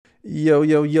Yo,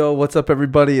 yo, yo, what's up,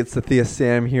 everybody? It's Sathia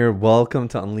Sam here. Welcome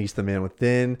to Unleash the Man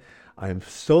Within. I'm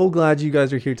so glad you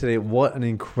guys are here today. What an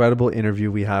incredible interview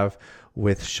we have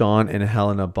with Shawn and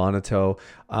Helena Bonneteau.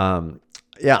 I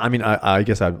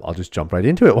guess I'll just jump right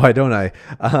into it. Why don't I?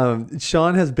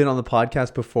 Shawn has been on the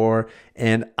podcast before,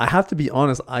 and I have to be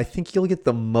honest, I think you'll get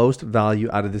the most value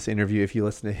out of this interview if you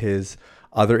listen to his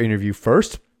other interview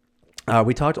first.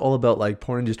 We talked all about like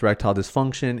porn-induced erectile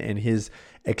dysfunction and his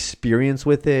experience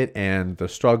with it and the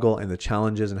struggle and the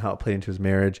challenges and how it played into his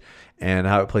marriage and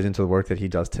how it plays into the work that he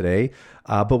does today.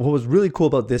 But what was really cool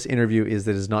about this interview is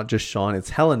that it's not just Shawn, it's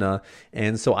Helena.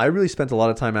 And so I really spent a lot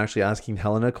of time actually asking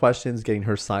Helena questions, getting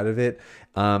her side of it.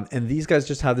 And these guys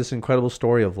just have this incredible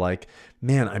story of like,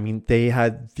 man, I mean, they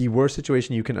had the worst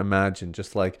situation you can imagine,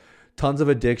 just like tons of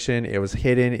addiction. It was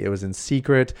hidden. It was in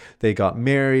secret. They got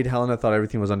married. Helena thought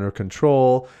everything was under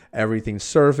control. Everything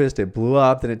surfaced. It blew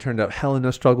up. Then it turned out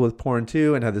Helena struggled with porn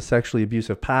too and had the sexually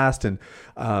abusive past. And,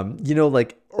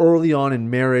 like early on in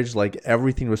marriage, like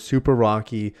everything was super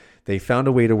rocky. They found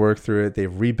a way to work through it.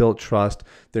 They've rebuilt trust.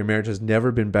 Their marriage has never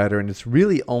been better. And it's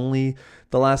really only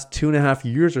the last 2.5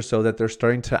 years or so that they're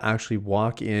starting to actually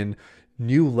walk in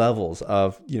new levels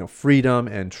of freedom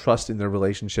and trust in their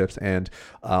relationships and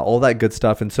all that good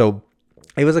stuff. And so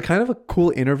it was a kind of a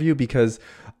cool interview because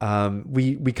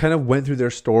we kind of went through their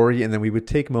story, and then we would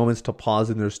take moments to pause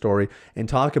in their story and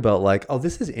talk about like, oh,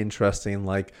 this is interesting,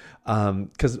 like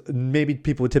because maybe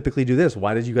people would typically do this.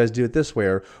 Why did you guys do it this way,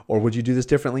 or would you do this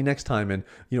differently next time? And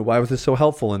why was this so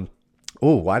helpful? And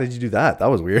oh, why did you do that?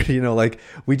 That was weird. Like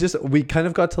we kind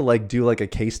of got to like do like a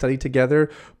case study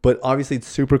together, but obviously it's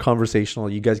super conversational.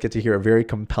 You guys get to hear a very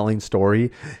compelling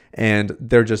story, and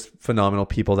they're just phenomenal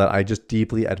people that I just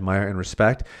deeply admire and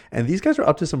respect. And these guys are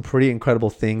up to some pretty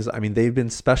incredible things. I mean, they've been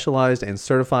specialized and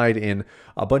certified in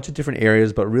a bunch of different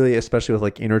areas, but really, especially with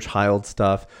like inner child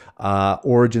stuff,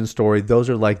 origin story, those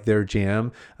are like their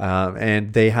jam.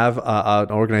 And they have an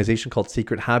organization called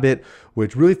Secret Habit,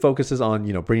 which really focuses on,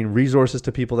 bringing resources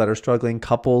to people that are struggling,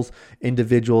 couples,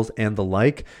 individuals, and the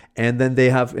like. And then they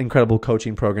have incredible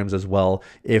coaching programs as well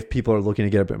if people are looking to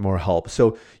get a bit more help.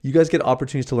 So you guys get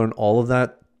opportunities to learn all of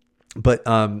that. But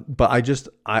I just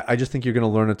think you're going to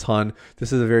learn a ton.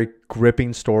 This is a very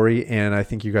gripping story, and I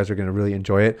think you guys are going to really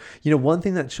enjoy it. One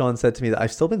thing that Shawn said to me that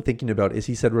I've still been thinking about is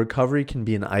he said recovery can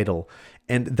be an idol.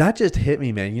 And that just hit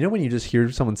me, man. When you just hear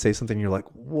someone say something, you're like,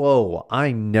 whoa,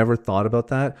 I never thought about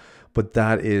that. But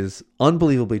that is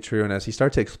unbelievably true. And as he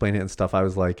started to explain it and stuff, I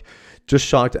was like, just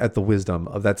shocked at the wisdom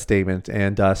of that statement,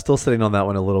 and still sitting on that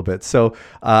one a little bit. So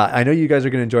I know you guys are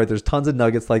going to enjoy it. There's tons of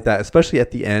nuggets like that, especially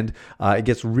at the end. It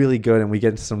gets really good, and we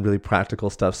get into some really practical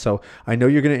stuff. So I know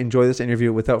you're going to enjoy this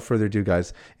interview. Without further ado,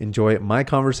 guys, enjoy my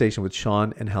conversation with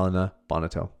Shawn and Helena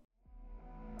Bonneteau.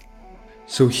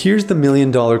 So here's the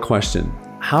 $1,000,000 question.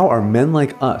 How are men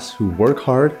like us who work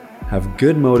hard, have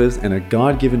good motives, and a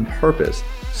God-given purpose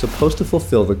supposed to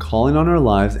fulfill the calling on our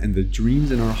lives and the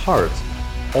dreams in our hearts,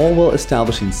 all while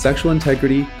establishing sexual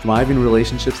integrity, thriving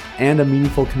relationships, and a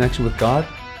meaningful connection with God?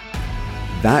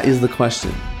 That is the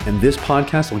question, and this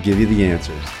podcast will give you the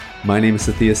answers. My name is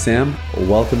Sathia Sam.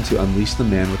 Welcome to Unleash the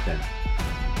Man Within.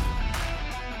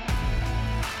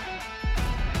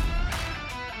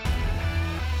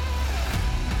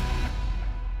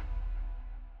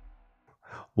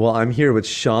 Well, I'm here with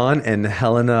Shawn and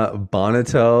Helena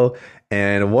Bonneteau,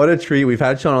 and what a treat. We've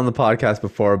had Shawn on the podcast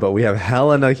before, but we have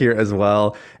Helena here as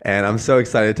well, and I'm so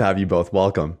excited to have you both.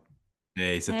 Welcome.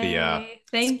 Hey, Sathia. Hey,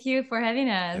 thank you for having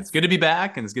us. It's good to be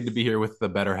back, and it's good to be here with the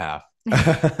better half.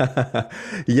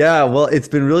 Yeah, well, it's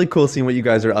been really cool seeing what you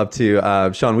guys are up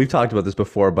to. Shawn, we've talked about this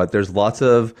before, but there's lots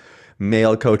of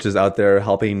male coaches out there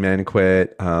helping men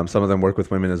quit. Some of them work with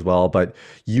women as well, but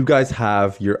you guys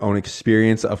have your own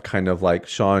experience of kind of like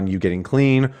Shawn, you getting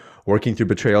clean, working through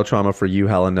betrayal trauma for you,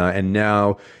 Helena, and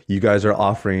now you guys are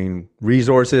offering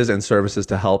resources and services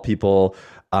to help people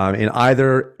in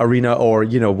either arena or,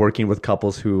 working with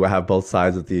couples who have both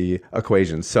sides of the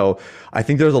equation. So I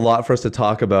think there's a lot for us to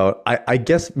talk about. I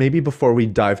guess maybe before we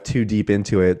dive too deep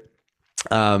into it,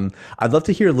 I'd love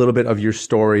to hear a little bit of your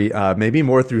story, maybe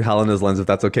more through Helena's lens, if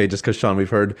that's okay, just because Shawn,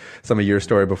 we've heard some of your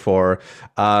story before.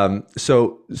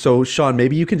 So Shawn,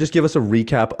 maybe you can just give us a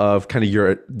recap of kind of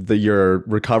your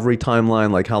recovery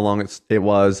timeline, like how long it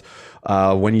was,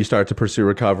 when you started to pursue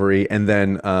recovery, and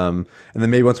then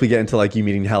maybe once we get into like you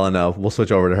meeting Helena, we'll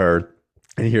switch over to her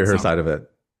and hear her side of it.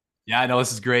 Yeah, I know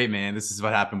this is great, man. This is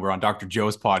what happened. We're on Dr.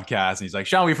 Joe's podcast, and he's like,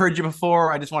 Shawn, we've heard you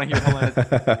before. I just want to hear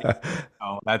Helena.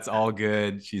 Oh, that's all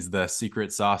good. She's the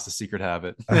secret sauce, the secret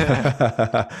habit.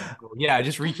 Yeah,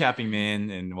 just recapping, man,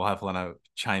 and we'll have Helena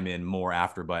chime in more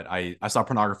after, but I saw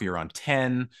pornography around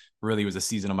 10. Really was a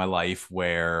season of my life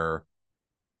where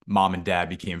mom and dad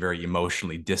became very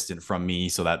emotionally distant from me.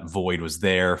 So that void was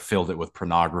there, filled it with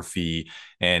pornography.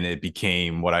 And it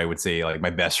became what I would say like my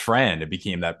best friend. It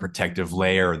became that protective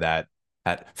layer, that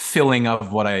filling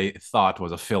of what I thought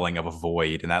was a filling of a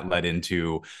void. And that led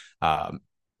into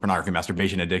pornography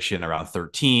masturbation addiction around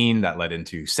 13. That led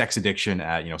into sex addiction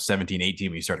at 17,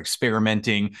 18, when you start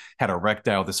experimenting. Had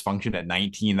erectile dysfunction at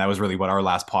 19. That was really what our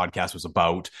last podcast was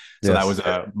about. So that Yes. was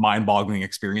a mind-boggling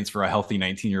experience for a healthy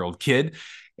 19-year-old kid.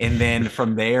 And then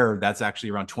from there, that's actually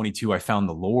around 22, I found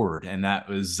the Lord. And that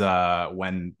was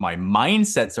when my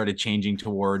mindset started changing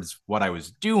towards what I was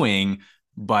doing,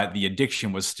 but the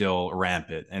addiction was still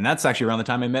rampant. And that's actually around the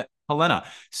time I met Helena.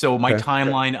 So my Okay.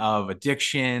 timeline of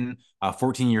addiction,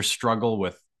 14-year struggle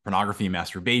with pornography and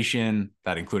masturbation,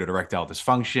 that included erectile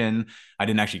dysfunction. I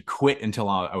didn't actually quit until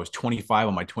I was 25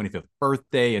 on my 25th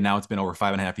birthday. And now it's been over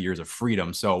 5.5 years of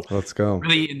freedom. So Let's go.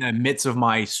 really in the midst of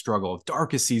my struggle,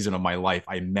 darkest season of my life,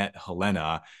 I met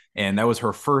Helena. And that was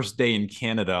her first day in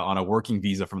Canada on a working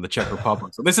visa from the Czech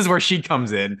Republic. So this is where she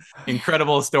comes in.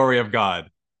 Incredible story of God.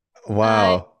 Uh,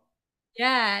 Wow.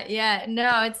 yeah, yeah.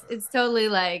 No, it's totally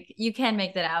like you can't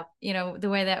make that up, the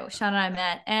way that Shawn and I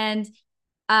met. And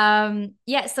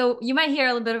yeah, so you might hear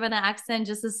a little bit of an accent,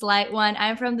 just a slight one.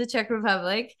 I'm from the Czech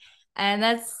Republic. And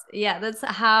that's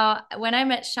how when I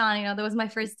met Shawn, that was my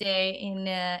first day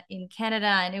in Canada,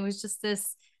 and it was just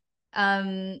this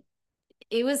um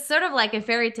it was sort of like a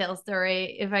fairy tale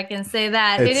story, if I can say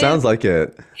that. It It is sounds like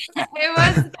it.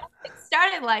 it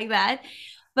started like that.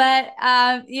 But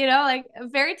like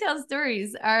fairy tale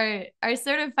stories are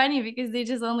sort of funny because they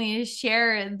just only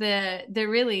share the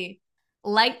really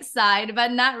light side,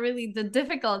 but not really the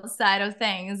difficult side of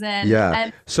things. And Yeah.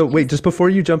 and So wait, just before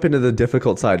you jump into the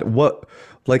difficult side,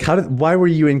 why were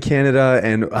you in Canada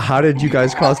and how did you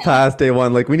guys cross paths day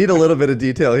one? Like, we need a little bit of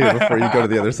detail here before you go to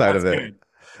the other side of That's it. good.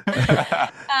 I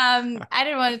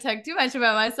didn't want to talk too much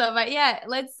about myself, but yeah,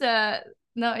 let's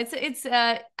no, it's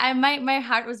I my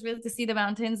heart was really to see the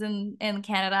mountains in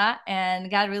Canada, and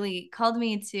God really called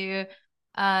me to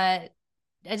I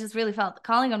just really felt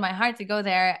calling on my heart to go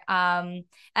there. I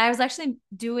was actually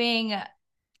doing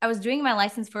my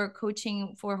license for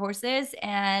coaching for horses,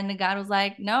 and God was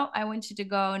like, "No, I want you to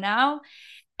go now."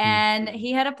 Hmm. And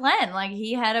he had a plan. Like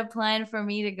he had a plan for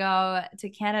me to go to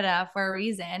Canada for a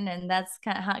reason, and that's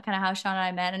kind of how Shawn and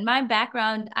I met. And my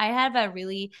background, I have a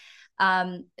really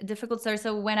difficult story.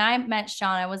 So when I met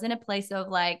Shawn, I was in a place of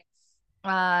like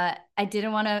I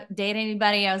didn't want to date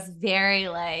anybody. I was very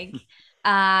like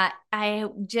I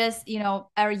just,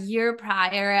 a year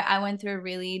prior, I went through a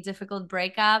really difficult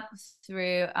breakup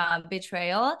through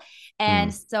betrayal. Hmm.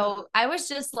 And so I was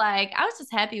just like, I was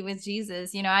just happy with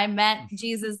Jesus. I met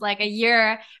Jesus like a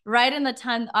year right in the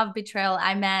time of betrayal.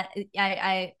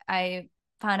 I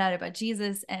found out about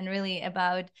Jesus and really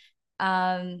about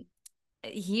um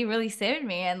he really saved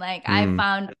me, and like I Hmm.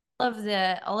 found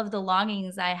all of the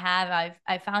longings I have,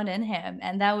 I found in him,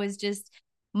 and that was just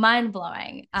mind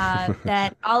blowing.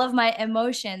 That all of my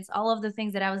emotions, all of the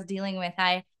things that I was dealing with,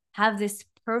 I have this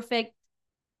perfect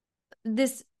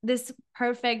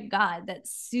God that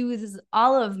soothes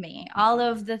all of me, all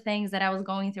of the things that I was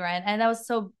going through, and that was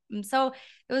so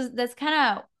that's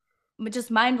kind of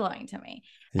just mind blowing to me.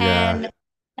 Yeah.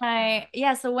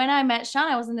 And so when I met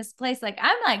Shawn, I was in this place like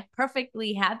I'm like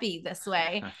perfectly happy this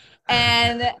way.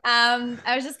 And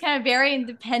I was just kind of very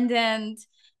independent.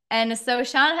 And so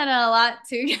Shawn had a lot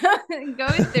to go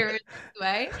through this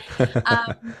way.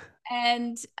 Um,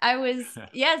 and I was,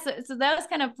 yeah, so that was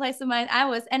kind of place of mine I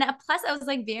was. And plus I was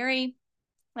like very,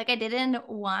 like I didn't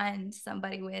want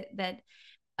somebody with that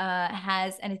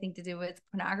has anything to do with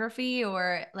pornography,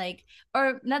 or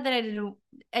not that I didn't.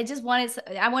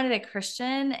 I wanted a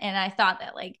Christian, and I thought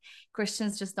that like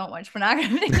Christians just don't watch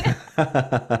pornography.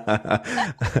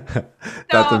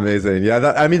 That's So amazing.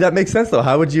 Yeah, I mean, that makes sense though.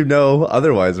 How would you know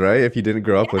otherwise, right? If you didn't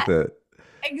grow up with yeah, it.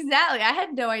 exactly, I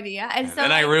had no idea. And And so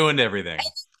then I like ruined everything.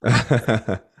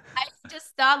 I I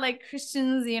just thought like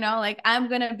Christians, like I'm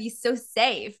gonna be so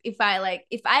safe if I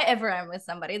ever am with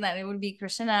somebody, then it would be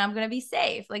Christian, and I'm gonna be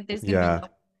safe. Like there's gonna be Yeah. no.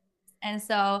 And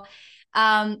so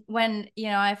when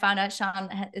I found out Shawn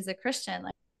is a Christian,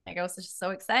 like I was just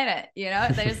so excited,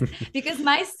 there's because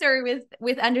my story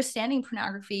with understanding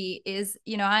pornography is,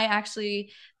 I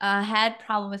actually had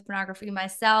problem with pornography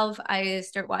myself. I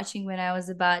started watching when I was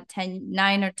about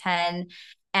 9 or 10,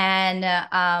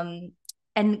 and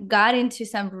got into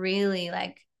some really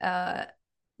like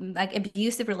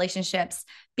abusive relationships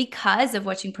because of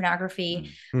watching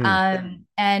pornography. Mm. Hmm.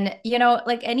 And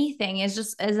like anything is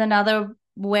just is another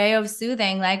way of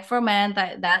soothing, like for men,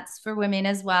 that's for women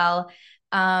as well.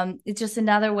 It's just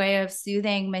another way of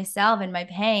soothing myself and my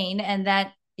pain, and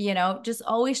that, just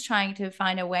always trying to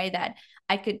find a way that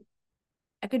I could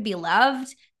I could be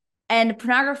loved. And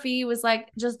pornography was like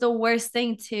just the worst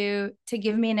thing to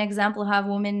give me an example of how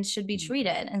women should be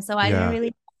treated. And so I didn't Yeah. really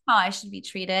know how I should be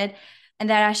treated, and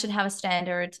that I should have a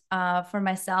standard for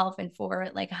myself and for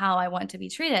like how I want to be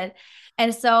treated.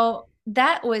 And so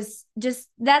that's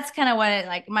kind of what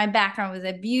like my background was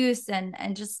abuse and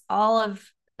just all of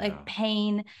like Yeah.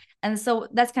 pain. And so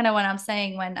that's kind of what I'm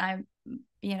saying when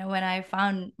when I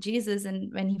found Jesus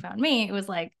and when he found me, it was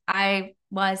like I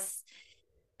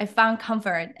found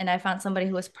comfort, and I found somebody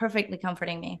who was perfectly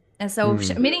comforting me. And so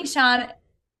Mm. meeting Shawn,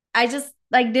 I just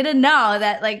like didn't know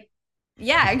that like,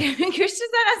 yeah,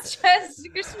 Christians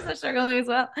are struggling as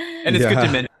well. And it's good to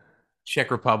Yeah. mention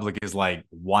Czech Republic is like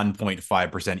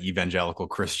 1.5% evangelical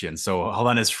Christian. So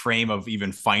Helena's frame of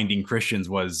even finding Christians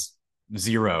was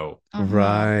zero. Mm-hmm.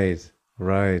 Right.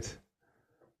 Right. So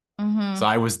Mm-hmm.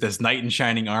 I was this knight in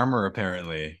shining armor,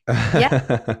 apparently.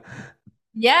 Yeah,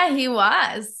 yeah, he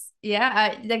was.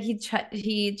 Yeah, like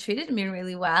he treated me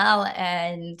really well,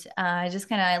 and I just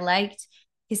kind of liked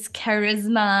his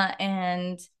charisma,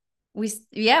 and we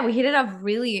hit it off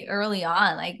really early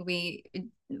on. Like we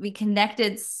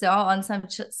connected so on some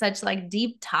such like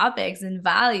deep topics and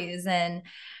values, and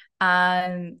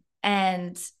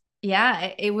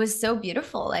yeah, it was so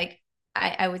beautiful. Like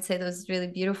I would say those really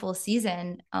beautiful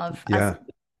season of us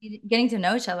Yeah. getting to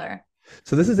know each other.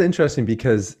 So this is interesting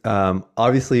because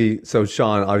obviously, so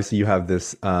Shawn, obviously you have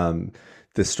this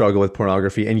struggle with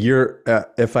pornography, and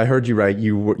if I heard you right,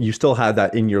 you still had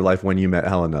that in your life when you met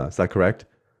Helena. Is that correct?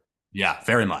 Yeah,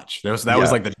 very much. That was Yeah.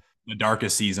 like the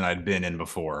darkest season I'd been in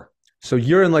before. So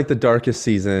you're in like the darkest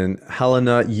season.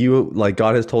 Helena, you like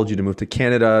God has told you to move to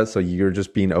Canada, so you're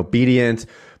just being obedient,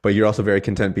 but you're also very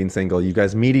content being single. You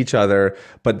guys meet each other,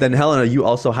 but then Helena, you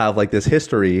also have like this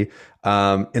history.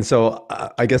 And so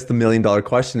I guess the $1 million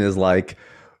question is like,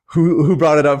 who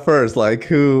brought it up first? Like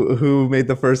who made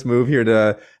the first move here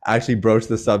to actually broach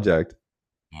the subject?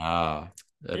 Ah,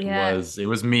 Yeah, it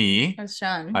was me. that's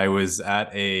Shawn. I was at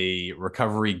a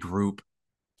recovery group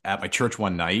at my church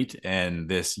one night, and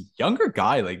this younger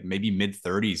guy, like maybe mid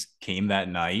 30s, came that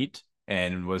night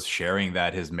and was sharing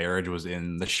that his marriage was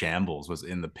in the shambles, was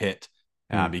in the pit,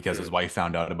 Hmm. because his wife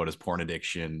found out about his porn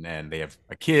addiction, and they have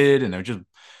a kid, and it just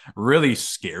really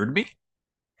scared me.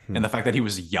 Hmm. And the fact that he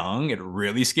was young, it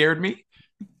really scared me.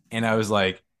 And I was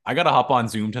like, I gotta hop on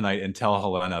Zoom tonight and tell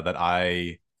Helena that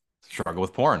I struggle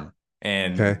with porn.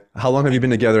 And Okay. How long have you been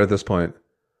together at this point?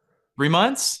 3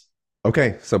 months.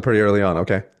 Okay, so pretty early on.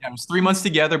 Okay. Yeah, it was 3 months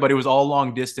together, but it was all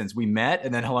long distance. We met,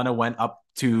 and then Helena went up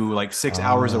to like 6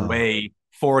 hours Ah. away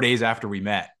 4 days after we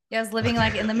met. Yeah, I was living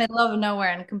like in the middle of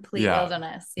nowhere in complete Yeah.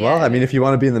 wilderness. Well, Yeah, I it mean, was if you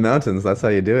want to be in the mountains, that's how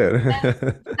you do it.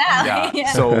 Yeah.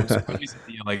 yeah. So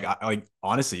like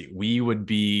honestly, we would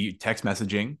be text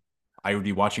messaging. I would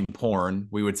be watching porn.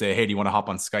 We would say, "Hey, do you want to hop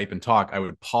on Skype and talk?" I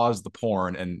would pause the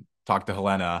porn and talk to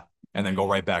Helena, and then go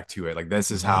right back to it. Like this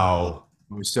is how Wow.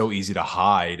 it was so easy to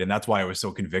hide, and that's why I was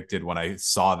so convicted when I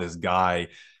saw this guy,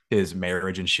 his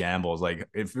marriage in shambles. Like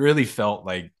it really felt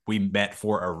like we met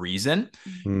for a reason.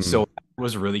 Hmm. So that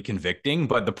was really convicting.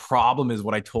 But the problem is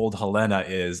what I told Helena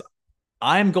is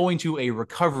I'm going to a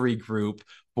recovery group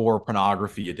for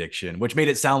pornography addiction, which made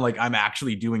it sound like I'm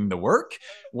actually doing the work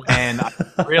when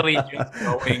I'm really just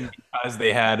going because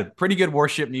they had pretty good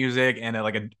worship music and it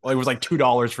was like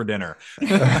 $2 for dinner.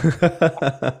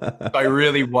 I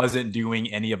really wasn't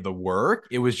doing any of the work.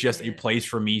 It was just a place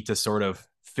for me to sort of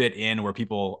fit in where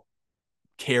people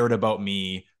cared about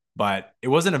me, but it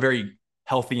wasn't a very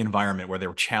healthy environment where they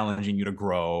were challenging you to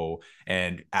grow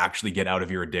and actually get out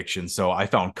of your addiction. So I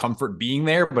found comfort being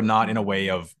there, but not in a way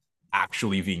of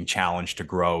actually being challenged to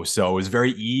grow. So it was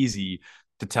very easy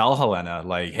to tell Helena,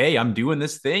 like, hey, I'm doing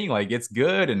this thing, like it's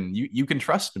good, and you can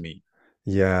trust me.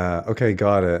 Yeah. Okay.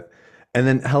 Got it. And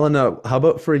then Helena, how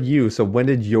about for you? So when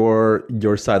did your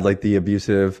side, like the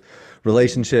abusive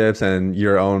relationships and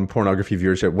your own pornography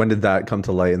viewership, when did that come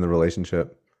to light in the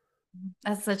relationship?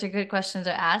 That's such a good question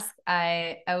to ask.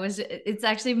 I was it's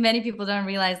actually many people don't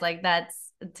realize like that's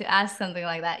to ask something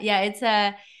like that. Yeah, it's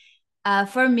a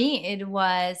for me it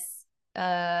was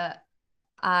uh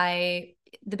I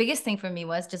the biggest thing for me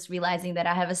was just realizing that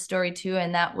I have a story too,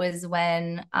 and that was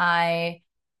when I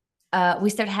we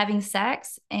started having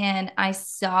sex, and I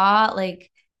saw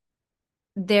like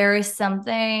there is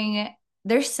something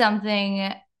there's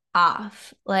something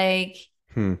off. Like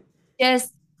Hmm.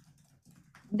 just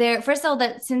there first of all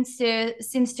that since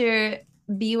to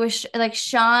be with like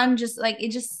Shawn. Just like it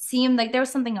just seemed like there was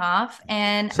something off,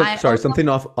 and So I sorry, also something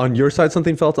off on your side,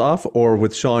 something felt off, or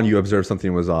with Shawn, you observed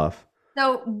something was off?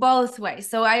 so both ways.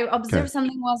 So I Okay. observed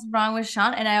something was wrong with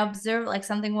Shawn, and I observed like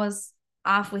something was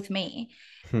off with me,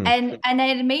 Hmm. and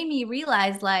it made me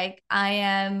realize like I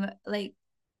am like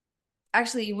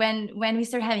actually when we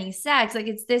start having sex, like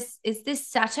it's this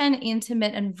such an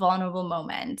intimate and vulnerable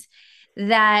moment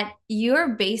that you're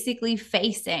basically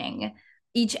facing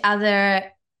each other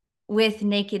with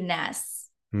nakedness.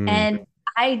 Hmm. And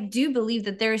I do believe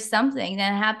that there is something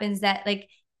that happens that like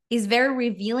is very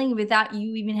revealing without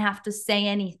you even have to say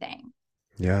anything.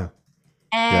 Yeah.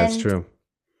 Yeah, it's And true.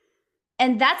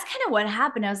 that's kind of what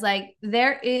happened. I was like,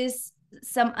 there is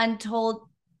some untold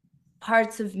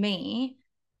parts of me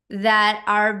that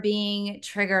are being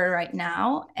triggered right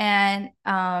now and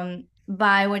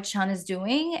by what Shawn is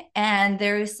doing. And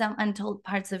there is some untold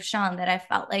parts of Shawn that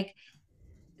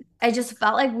I just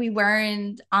felt like we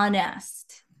weren't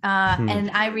honest. Hmm.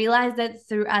 And I realized that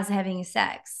through us having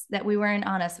sex, that we weren't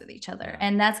honest with each other. Yeah.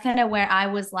 And that's kind of where I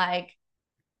was like,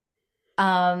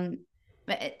 um,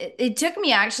 it took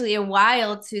me actually a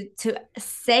while to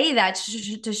say that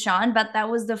to Shawn, but that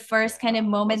was the first kind of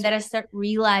moment that I started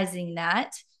realizing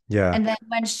that. Yeah. And then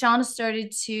when Shawn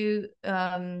started to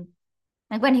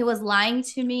like when he was lying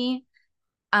to me,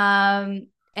 and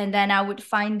then I would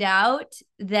find out,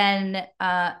 then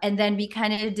and then we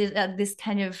kind of did this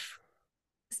kind of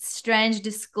strange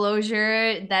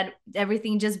disclosure that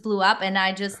everything just blew up, and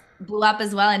I just blew up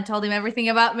as well and told him everything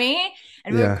about me,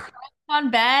 and we were Yeah. crying on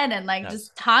bed and like Yes.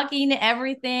 just talking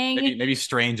everything. Maybe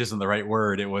strange isn't the right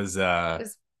word. It was It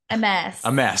was a mess.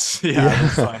 a mess. Yeah, it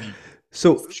was Yeah. funny.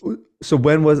 So so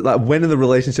when was like when in the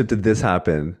relationship did this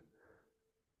happen?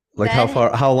 Like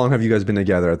That how long have you guys been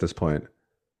together at this point?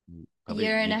 Probably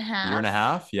year and a year and a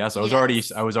half. half. Yeah, so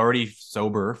Yes. I was already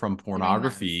sober from 3 months.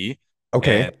 pornography,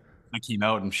 Okay. and I came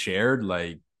out and shared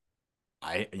like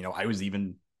I was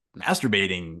even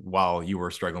masturbating while you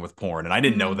were struggling with porn, and I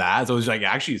didn't know Mhm. that. So it was like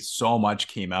actually so much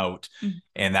came out, Mhm.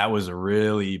 and that was a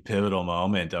really pivotal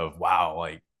moment of wow,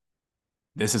 like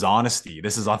this is honesty,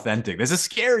 this is authentic, this is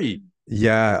scary.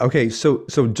 Yeah. Okay. So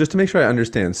just to make sure I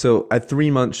understand. So at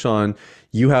 3 months, Shawn,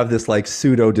 you have this like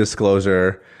pseudo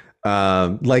disclosure.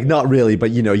 Like not really,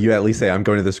 but you at least say I'm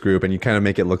going to this group and you kind of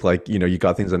make it look like, you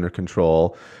got things under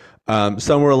control.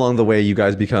 Somewhere along the way, you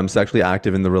guys become sexually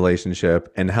active in the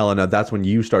relationship. And Helena, that's when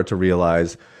you start to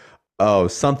realize, oh,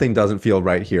 something doesn't feel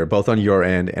right here, both on your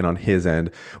end and on his end,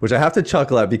 which I have to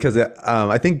chuckle at because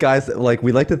I think guys like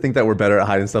we like to think that we're better at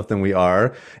hiding stuff than we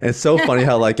are, and it's so funny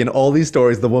how like in all these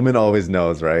stories the woman always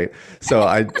knows, right? So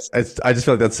I just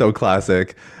feel like that's so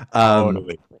classic. Um,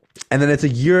 Totally. and then it's a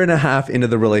year and a half into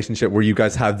the relationship where you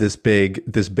guys have this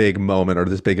big moment or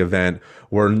this big event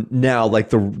where now like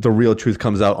the real truth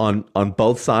comes out on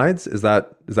both sides. Is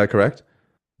that correct?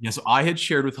 Yeah, so I had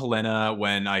shared with Helena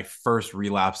when I first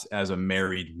relapsed as a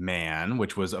married man,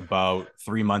 which was about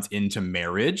 3 months into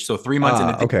marriage. So 3 months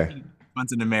into Okay. dating,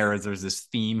 months into marriage, there's this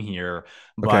theme here,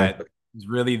 Okay. but it's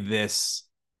really this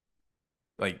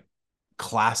like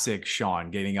classic Shawn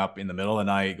getting up in the middle of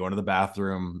the night, going to the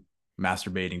bathroom,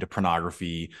 masturbating to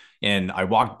pornography. And I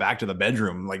walked back to the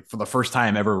bedroom, like for the first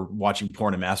time ever watching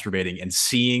porn and masturbating and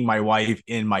seeing my wife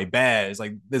in my bed. It's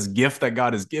like this gift that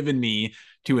God has given me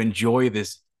to enjoy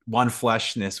this one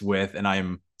fleshness with, and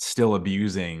I'm still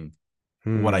abusing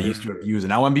what I Hmm. used to abuse. And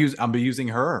now I'm abusing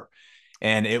her.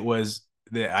 And it was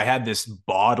I had this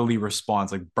bodily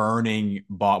response, like burning,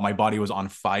 my body was on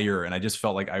fire, and I just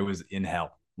felt like I was in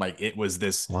hell. Like it was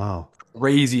this Wow.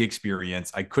 crazy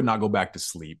experience. I could not go back to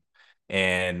sleep.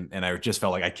 And I just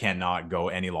felt like I cannot go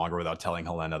any longer without telling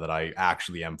Helena that I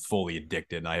actually am fully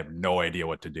addicted and I have no idea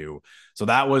what to do. So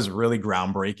that was really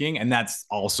groundbreaking. And that's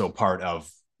also part of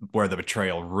where the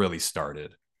betrayal really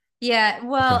started. Yeah, Okay.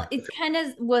 well, it kind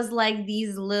of was like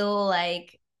these little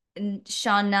like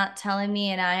Shawn not telling me,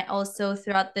 and I also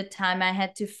throughout the time I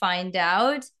had to find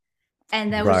out,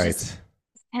 and that was just Right.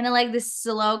 kind of like this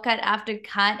slow cut after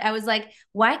cut. I was like,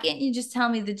 why can't you just tell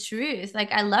me the truth?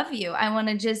 Like, I love you. I want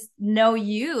to just know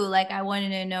you. Like, I wanted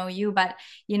to know you, but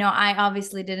I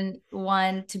obviously didn't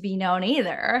want to be known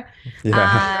either.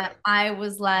 Yeah. I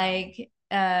was like,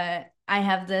 I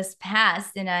have this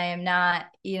past and I am not,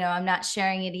 I'm not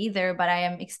sharing it either, but I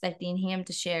am expecting him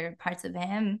to share parts of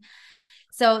him.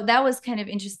 So that was kind of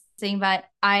interesting, but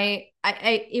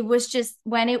it was just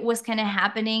when it was kind of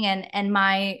happening and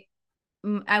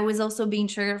I was also being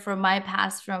triggered from my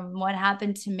past, from what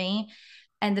happened to me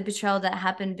and the betrayal that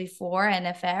happened before an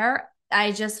affair.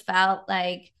 I just felt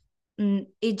like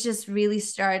it just really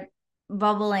started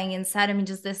bubbling inside of me,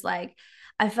 just this like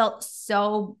I felt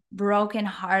so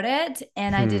brokenhearted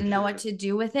and I didn't know what to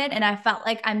do with it. And I felt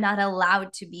like I'm not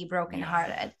allowed to be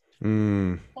brokenhearted.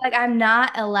 Like I'm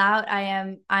not allowed.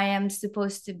 I am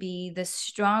supposed to be the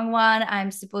strong one. I'm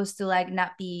supposed to like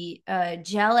not be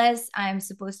jealous. I'm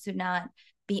supposed to not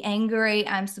be angry.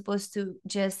 I'm supposed to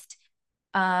just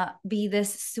be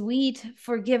this sweet,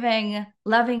 forgiving,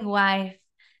 loving wife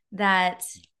that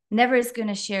never is going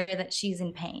to share that she's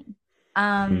in pain.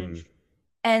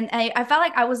 And I felt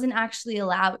like I wasn't actually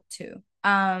allowed to.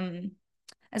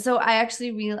 And so I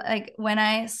actually like when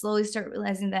I slowly start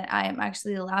realizing that I am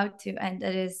actually allowed to, and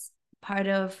that is part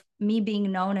of me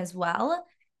being known as well,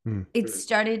 it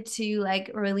started to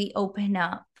like really open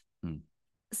up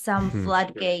some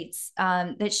floodgates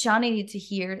that Shawn needed to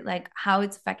hear, like how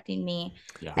it's affecting me.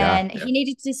 And he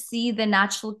needed to see the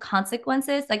natural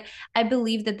consequences. Like I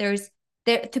believe that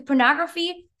the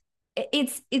pornography,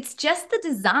 it's just the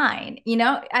design, you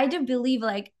know. I do believe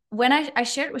like when I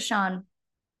shared with Shawn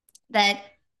that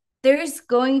there's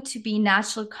going to be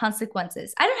natural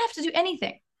consequences. I don't have to do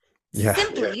anything.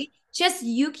 Simply just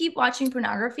you keep watching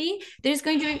pornography. There's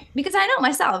going to be, because I know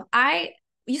myself, I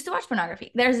used to watch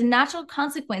pornography. There's a natural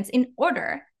consequence in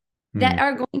order that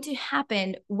are going to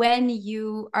happen when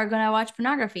you are going to watch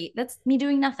pornography. That's me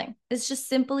doing nothing. It's just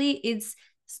simply, it's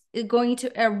going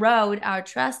to erode our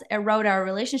trust, erode our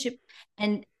relationship,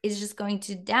 and it's just going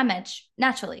to damage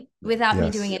naturally without me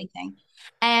doing anything.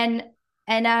 And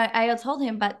I told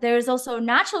him, but there's also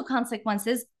natural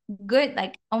consequences, good,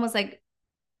 like almost like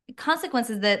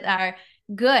consequences that are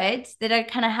good, that are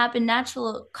kind of happen,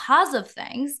 natural cause of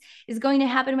things is going to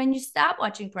happen when you stop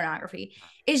watching pornography.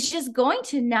 It's just going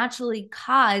to naturally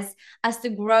cause us to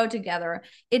grow together.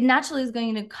 It naturally is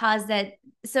going to cause that.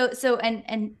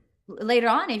 And later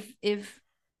on, if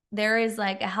there is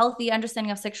like a healthy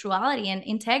understanding of sexuality and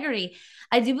integrity,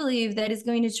 I do believe that it's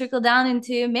going to trickle down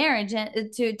into marriage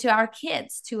and to our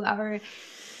kids, to our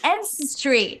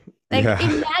ancestry. Like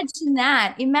imagine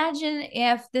that. Imagine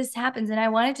if this happens. And I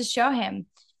wanted to show him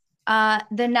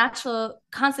the natural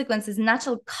consequences,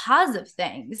 natural cause of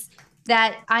things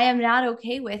that I am not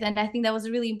okay with. And I think that was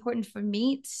really important for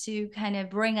me to kind of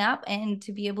bring up and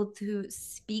to be able to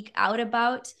speak out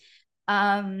about,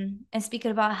 and speak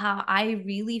about how I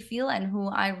really feel and who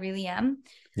I really am.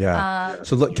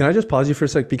 So look, can I just pause you for a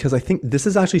sec? Because I think this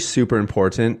is actually super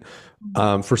important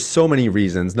for so many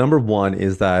reasons. Number one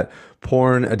is that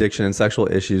porn addiction and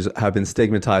sexual issues have been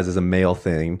stigmatized as a male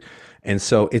thing. And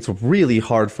so it's really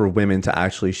hard for women to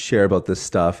actually share about this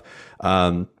stuff.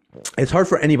 It's hard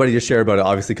for anybody to share about it,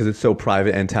 obviously, because it's so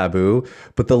private and taboo.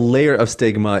 But the layer of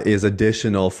stigma is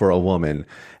additional for a woman.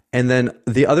 And then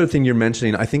the other thing you're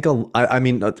mentioning, I think, I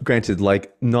mean, granted,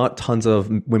 like not tons of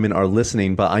women are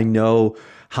listening, but I know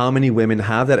how many women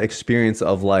have that experience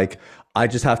of like, I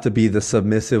just have to be the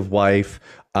submissive wife,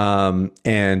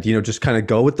 and, you know, just kind of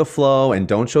go with the flow and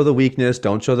don't show the weakness,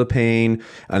 don't show the pain.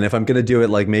 And if I'm going to do it,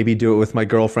 like maybe do it with my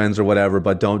girlfriends or whatever,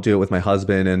 but don't do it with my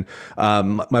husband. And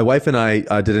my wife and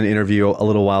I did an interview a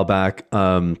little while back.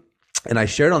 And I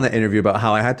shared on that interview about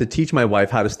how I had to teach my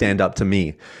wife how to stand up to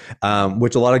me,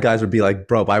 which a lot of guys would be like,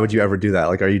 bro, why would you ever do that?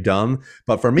 Like, are you dumb?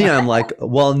 But for me, I'm like,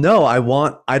 well, no,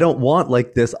 I don't want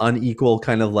like this unequal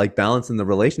kind of like balance in the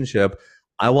relationship.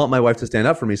 I want my wife to stand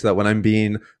up for me so that when I'm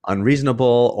being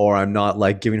unreasonable or I'm not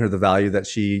like giving her the value that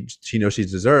she knows she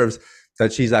deserves,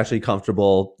 that she's actually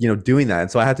comfortable, you know, doing that.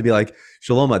 And so I had to be like,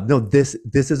 Shaloma, no, this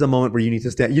is a moment where you need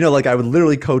to stand, you know, like I would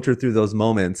literally coach her through those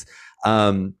moments.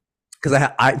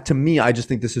 Because to me, I just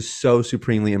think this is so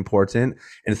supremely important,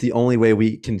 and it's the only way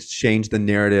we can change the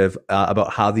narrative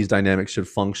about how these dynamics should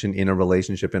function in a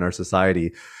relationship in our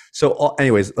society. So,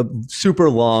 anyways, a super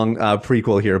long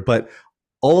prequel here, but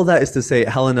all of that is to say,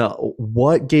 Helena,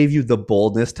 what gave you the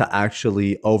boldness to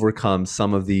actually overcome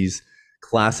some of these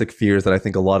classic fears that I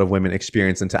think a lot of women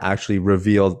experience, and to actually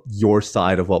reveal your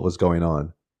side of what was going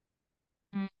on?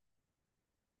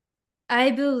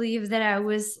 I believe that I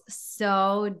was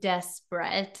so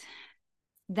desperate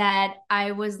that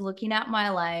I was looking at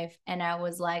my life and I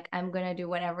was like, I'm going to do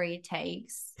whatever it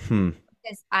takes.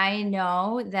 Because I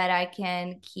know that I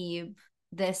can keep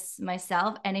this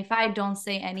myself. And if I don't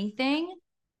say anything,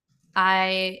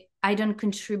 I don't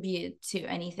contribute to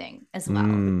anything as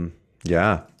well.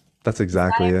 Yeah, that's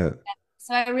exactly it.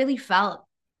 So I really felt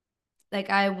like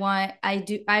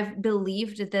I've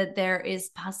believed that there is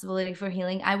possibility for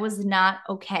healing. I was not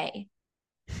okay.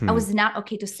 I was not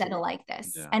okay to settle like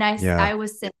this. And I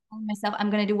was saying to myself, I'm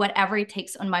going to do whatever it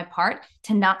takes on my part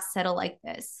to not settle like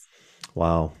this.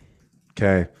 Wow.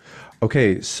 Okay.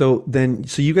 Okay, so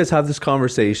you guys have this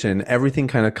conversation, everything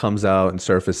kind of comes out and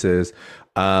surfaces.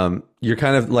 You're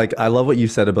kind of like, I love what you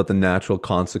said about the natural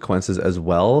consequences as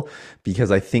well,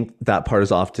 because I think that part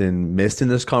is often missed in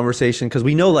this conversation. Because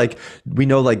we know like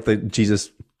the Jesus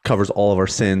covers all of our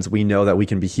sins. We know that we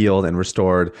can be healed and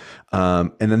restored.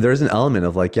 And then there's an element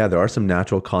of like, yeah, there are some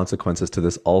natural consequences to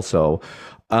this also.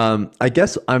 I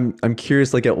guess I'm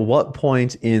curious, like at what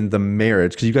point in the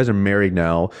marriage, because you guys are married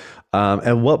now,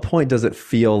 at what point does it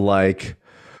feel like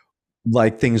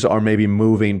things are maybe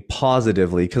moving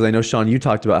positively? Because I know Shawn, you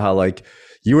talked about how like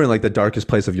you were in like the darkest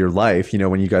place of your life,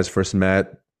 when you guys first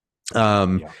met. Yeah.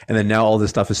 And then now all this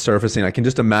stuff is surfacing. I can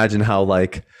just imagine how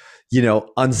like,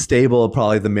 unstable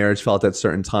probably the marriage felt at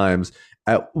certain times.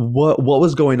 At what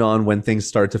was going on when things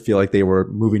started to feel like they were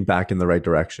moving back in the right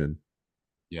direction?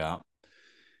 Yeah.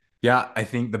 Yeah. I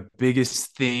think the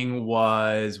biggest thing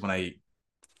was when I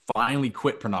finally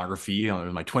quit pornography. It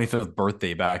was my 25th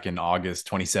birthday back in August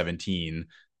 2017.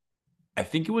 I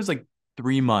think it was like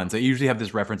 3 months. I usually have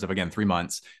this reference of, again, 3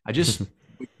 months.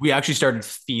 We actually started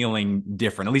feeling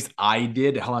different. At least I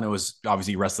did. Helena was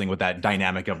obviously wrestling with that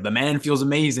dynamic of the man feels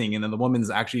amazing, and then the woman's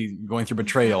actually going through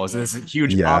betrayal. It's this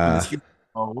huge up and this Yeah. huge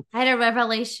low. I had a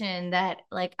revelation that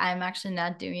like I'm actually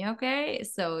not doing okay.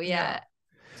 So Yeah. yeah.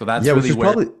 So that's Yeah, which really is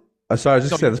where. probably sorry, I was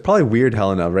just So, saying it's probably weird,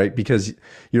 Helena, right? Because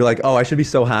you're like, oh, I should be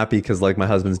so happy because like my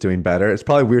husband's doing better. It's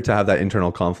probably weird to have that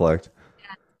internal conflict.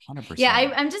 Yeah,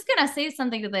 100%. I'm just gonna say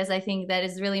something to this. I think that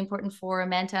is really important for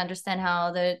men to understand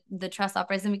how the trust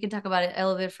operates, and we can talk about it a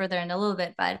little bit further in a little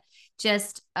bit. But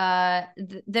just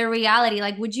the reality,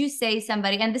 like, would you say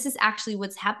somebody, and this is actually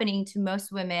what's happening to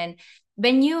most women,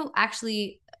 when you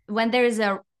actually when there's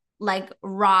a like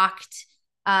rocked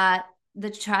uh the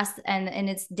trust and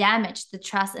it's damaged the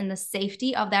trust and the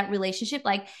safety of that relationship,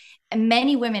 like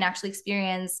many women actually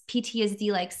experience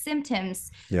PTSD like symptoms,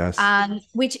 Yes.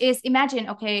 which is imagine,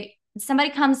 okay, somebody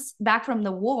comes back from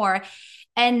the war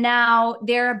and now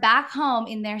they're back home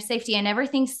in their safety and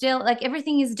everything's still like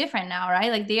everything is different now,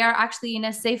 right? Like they are actually in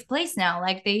a safe place now.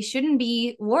 Like they shouldn't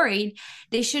be worried.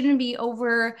 They shouldn't be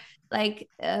over like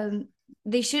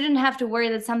they shouldn't have to worry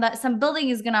that some building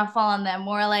is gonna fall on them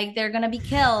or like they're gonna be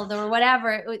killed or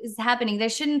whatever is happening. They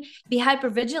shouldn't be hyper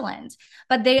vigilant,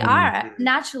 but they Mm, are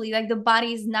naturally like the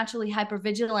body is naturally hyper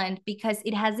vigilant because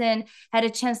it hasn't had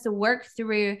a chance to work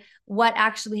through what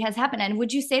actually has happened. And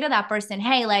would you say to that person,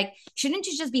 hey, like, shouldn't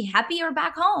you just be happy you're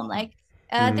back home? Like,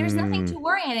 there's nothing mm. to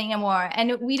worry anymore.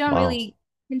 And we don't Wow. really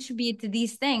contribute to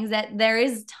these things that there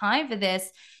is time for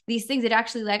these things that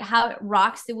actually like how it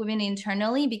rocks the women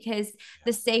internally because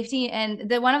the safety and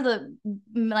the one of the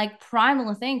like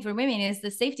primal thing for women is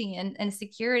the safety and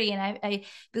security. And I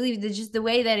believe that just the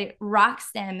way that it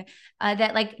rocks them,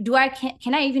 that like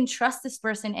can I even trust this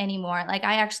person anymore? Like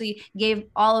I actually gave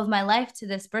all of my life to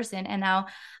this person and now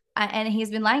and he's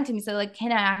been lying to me, so like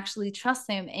can I actually trust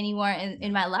him anymore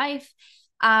in my life?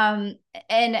 um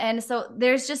and so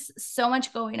there's just so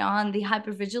much going on, the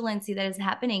hypervigilancy that is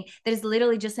happening, that is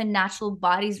literally just a natural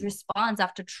body's response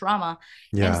after trauma.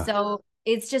 And Yeah. so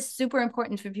it's just super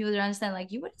important for people to understand,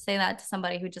 like you wouldn't say that to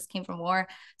somebody who just came from war.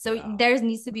 So Yeah. there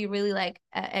needs to be really like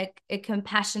a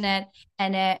compassionate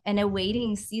and a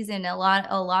waiting season, a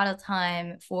lot of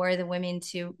time for the women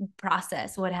to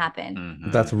process what happened.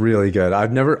 That's Hmm. really good.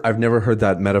 I've never heard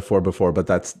that metaphor before, but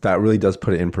that really does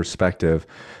put it in perspective.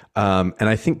 And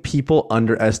I think people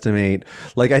underestimate,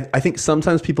 like, I think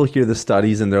sometimes people hear the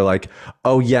studies and they're like,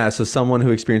 oh, yeah, so someone who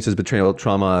experiences betrayal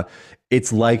trauma,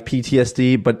 it's like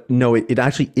PTSD, but no, it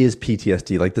actually is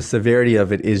PTSD. Like, the severity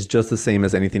of it is just the same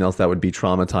as anything else that would be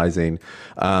traumatizing.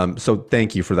 So,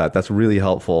 thank you for that. That's really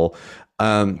helpful.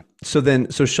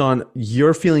 So Shawn,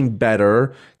 you're feeling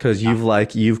better because Yeah.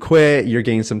 you've quit, you're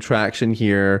getting some traction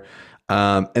here.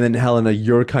 And then Helena,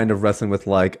 you're kind of wrestling with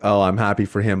like, oh, I'm happy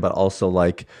for him, but also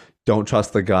like, don't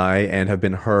trust the guy and have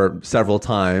been hurt several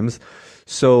times.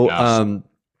 So, Yes.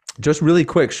 just really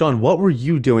quick, Shawn, what were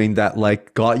you doing that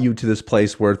like got you to this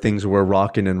place where things were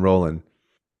rocking and rolling?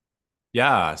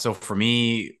 Yeah. So for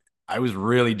me, I was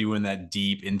really doing that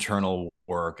deep internal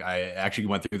work. I actually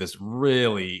went through this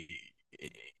really,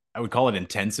 I would call it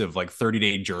intensive, like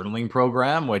 30-day journaling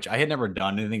program, which I had never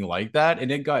done anything like that.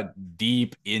 And it got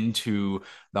deep into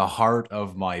the heart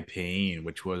of my pain,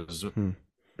 which was Hmm.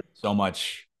 so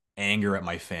much anger at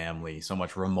my family, so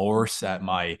much remorse at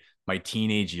my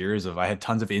teenage years of I had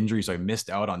tons of injuries, so I missed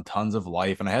out on tons of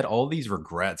life, and I had all these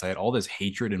regrets. I had all this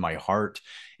hatred in my heart,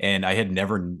 and I had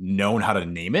never known how to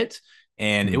name it.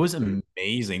 And it Hmm. was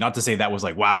amazing. Not to say that was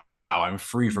like, wow, I'm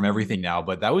free from everything now,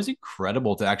 but that was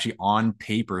incredible to actually on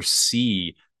paper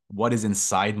see what is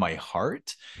inside my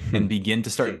heart and begin to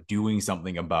start doing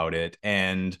something about it.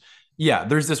 And yeah,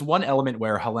 there's this one element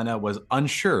where Helena was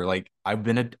unsure. Like, I've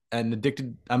been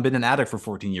I've been an addict for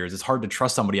 14 years. It's hard to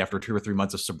trust somebody after 2 or 3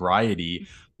 months of sobriety,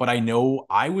 but I know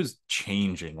I was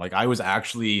changing. Like, I was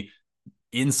actually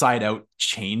inside out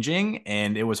changing,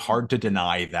 and it was hard to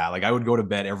deny that. Like, I would go to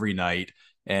bed every night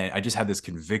and I just had this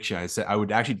conviction. I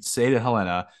would actually say to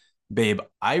Helena, babe,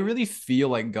 I really feel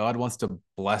like God wants to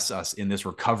bless us in this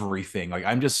recovery thing. Like,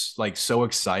 I'm just like so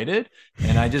excited,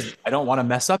 and I don't want to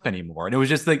mess up anymore. And it was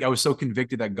just like I was so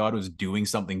convicted that God was doing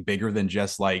something bigger than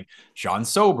just like Shawn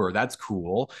sober. That's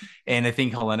cool. And I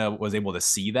think Helena was able to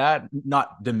see that,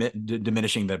 not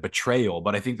diminishing the betrayal,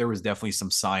 but I think there was definitely some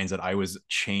signs that I was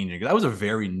changing. I was a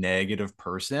very negative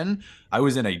person. I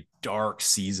was in a dark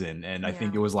season, and I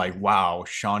think it was like, wow,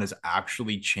 Shawn is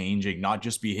actually changing, not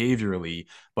just behaviorally,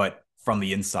 but from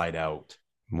the inside out.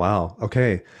 Wow.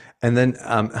 Okay. And then,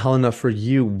 Helena, for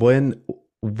you, when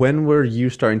were you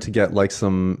starting to get like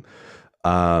some,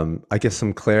 I guess,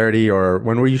 some clarity, or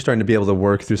when were you starting to be able to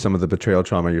work through some of the betrayal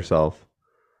trauma yourself?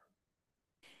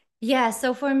 Yeah,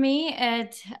 so for me,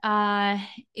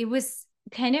 it was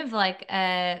kind of like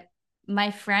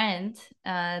my friend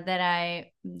that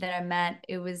I met.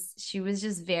 She was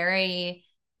just very,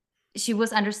 she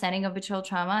was understanding of betrayal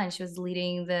trauma, and she was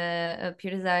leading the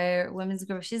Pure Desire women's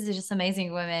group. She's just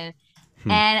amazing woman.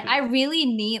 Hmm. And I really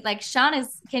need, like, Shawn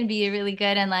can be really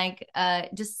good and like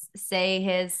just say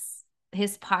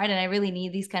his part, and I really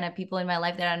need these kind of people in my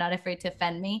life that are not afraid to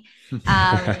offend me. Don't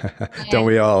And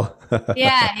we all?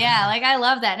 yeah, like I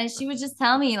love that. And she would just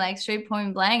tell me like straight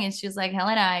point blank, and she was like,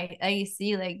 Helena, I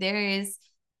see like there is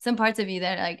some parts of you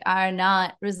that like are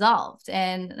not resolved,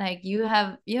 and like you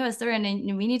have a story,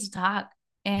 and we need to talk.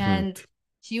 Hmm. And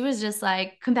she was just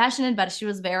like compassionate, but she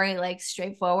was very like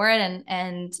straightforward,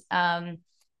 and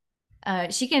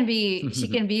she can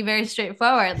be very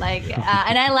straightforward, like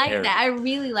and I like that. I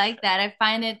really like that. I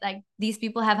find it like these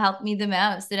people have helped me the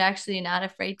most. They're actually not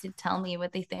afraid to tell me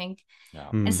what they think. Yeah.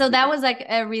 And so that was like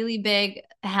a really big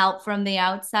help from the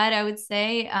outside, I would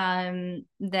say,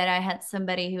 that I had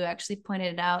somebody who actually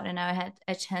pointed it out and I had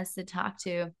a chance to talk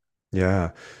to.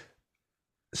 Yeah.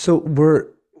 So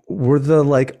were the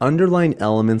like underlying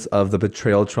elements of the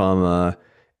betrayal trauma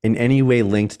in any way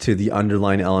linked to the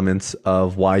underlying elements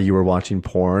of why you were watching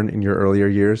porn in your earlier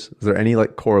years? Is there any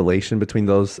like correlation between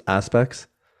those aspects?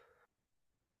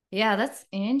 Yeah, that's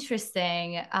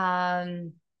interesting.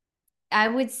 I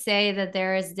would say that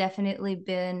there has definitely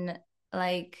been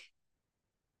like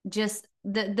just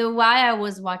the why I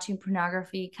was watching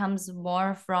pornography comes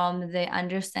more from the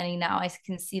understanding now. I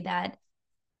can see that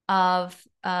of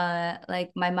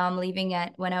like my mom leaving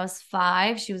at when I was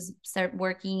 5. She was start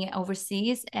working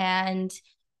overseas, and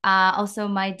also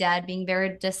my dad being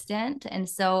very distant. And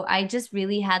so I just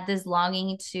really had this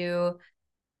longing to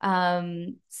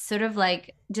sort of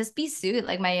like just be soothed,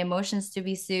 like my emotions to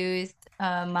be soothed,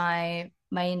 my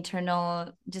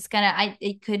internal just kind of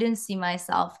I couldn't see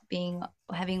myself being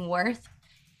having worth.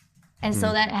 And Hmm.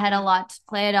 so that had a lot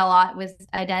played a lot with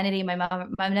identity.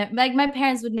 Like my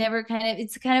parents would never kind of,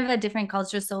 it's kind of a different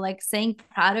culture. So like saying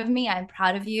proud of me, I'm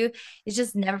proud of you, it's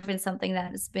just never been something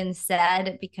that has been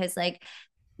said, because like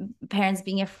parents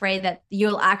being afraid that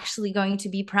you're actually going to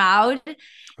be proud.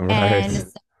 And Right.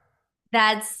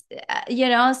 that's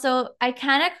so I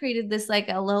kind of created this like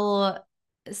a little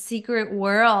secret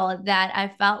world that I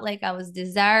felt like I was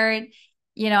desired.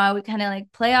 I would kind of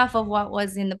like play off of what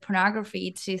was in the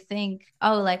pornography to think,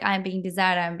 oh, like I'm being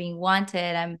desired, I'm being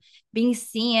wanted, I'm being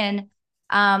seen,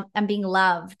 I'm being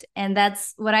loved. And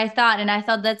that's what I thought, and I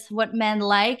thought that's what men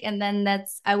like. And then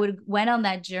that's I would went on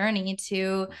that journey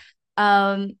to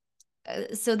um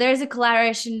so there's a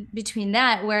collaboration between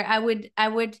that, where I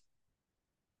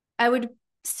would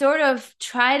sort of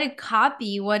try to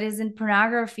copy what is in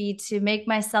pornography to make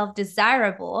myself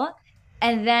desirable.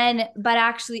 And then, but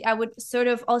actually, I would sort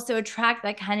of also attract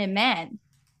that kind of man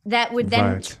that would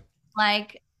then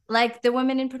Right. like the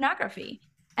women in pornography.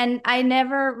 And I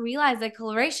never realized that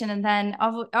coloration. And then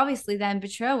obviously, then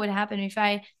betrayal would happen if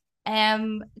I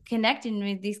am connecting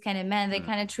with these kind of men. They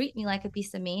kind of treat me like a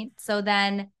piece of meat. So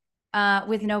then,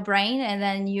 with no brain, and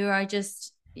then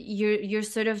you're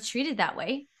sort of treated that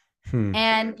way, Hmm.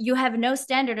 and you have no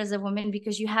standard as a woman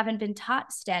because you haven't been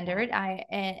taught standard.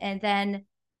 And then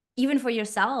even for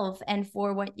yourself and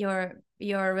for what your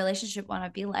relationship want to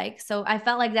be like. So I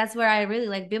felt like that's where I really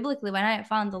like biblically when I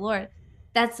found the Lord.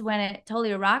 That's when it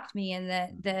totally rocked me, and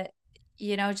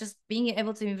just being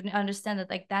able to even understand that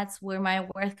like that's where my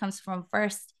worth comes from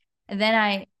first, and then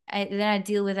I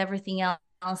deal with everything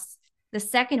else the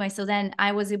second way. So then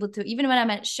I was able to, even when I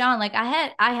met Shawn, like I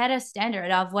had a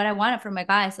standard of what I wanted from my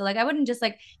guy. So like I wouldn't just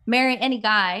like marry any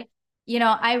guy.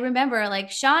 I remember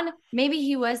like Shawn, maybe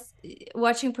he was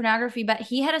watching pornography, but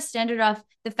he had a standard of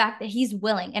the fact that he's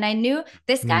willing. And I knew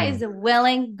this guy is a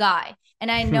willing guy.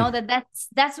 And I know that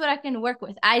that's what I can work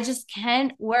with. I just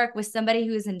can't work with somebody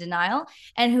who is in denial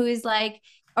and who is like,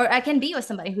 or I can be with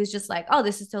somebody who's just like, oh,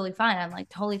 this is totally fine. I'm like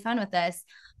totally fine with this,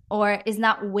 or is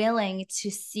not willing to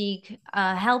seek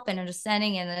help and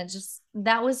understanding. And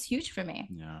that was huge for me.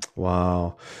 Yeah.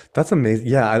 Wow. That's amazing.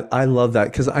 Yeah, I love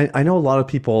that because I know a lot of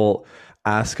people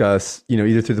ask us,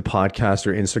 either through the podcast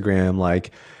or Instagram,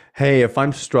 like, hey, if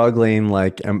I'm struggling,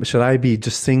 like, should I be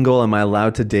just single? Am I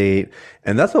allowed to date?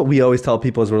 And that's what we always tell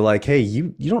people is we're like, hey,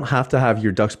 you don't have to have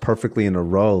your ducks perfectly in a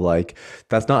row. Like,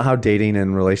 that's not how dating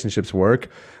and relationships work.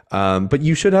 But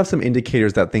you should have some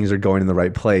indicators that things are going in the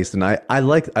right place. And I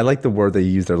like the word that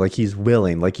you used there. Like he's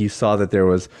willing, like you saw that there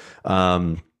was,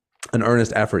 an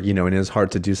earnest effort, in his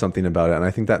heart to do something about it. And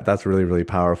I think that that's really, really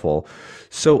powerful.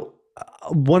 So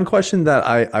one question that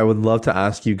I would love to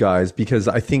ask you guys, because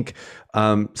I think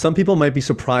some people might be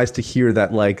surprised to hear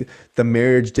that like the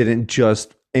marriage didn't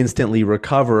just instantly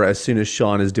recover as soon as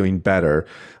Shawn is doing better.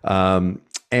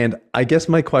 And I guess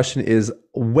my question is,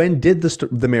 when did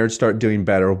the marriage start doing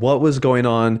better? What was going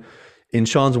on in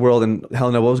Shawn's world, and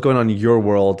Helena, what was going on in your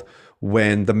world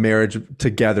when the marriage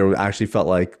together actually felt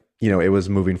like, it was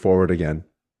moving forward again?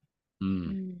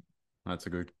 That's a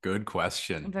good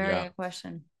question. Very good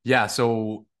question. Yeah.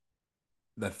 So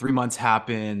the 3 months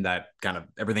happened, that kind of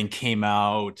everything came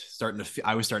out,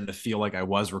 I was starting to feel like I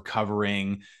was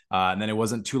recovering. And then it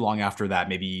wasn't too long after that,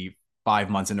 maybe 5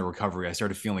 months into recovery, I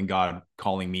started feeling God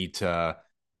calling me to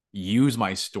use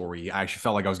my story. I actually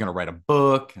felt like I was going to write a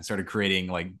book. I started creating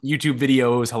like YouTube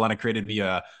videos. Helena created me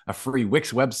a free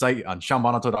Wix website on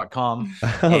ShawnBonneteau.com.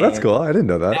 Oh, that's cool. I didn't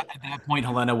know that. At that point,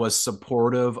 Helena was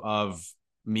supportive of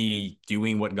me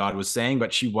doing what God was saying,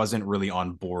 but she wasn't really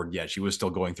on board yet. She was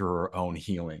still going through her own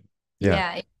healing.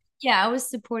 Yeah. I was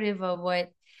supportive of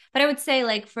but I would say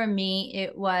like for me,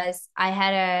 it was, I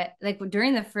had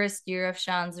during the first year of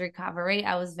Shawn's recovery,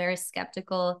 I was very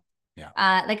skeptical.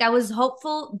 Like I was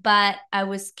hopeful, but I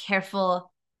was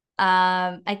careful.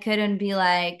 I couldn't be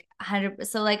like 100%.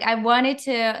 So like I wanted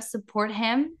to support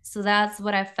him. So that's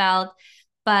what I felt.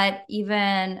 But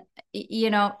even,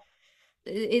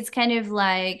 it's kind of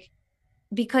like,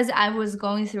 because I was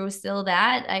going through still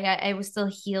that, I was still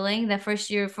healing. The first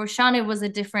year for Shawn, it was a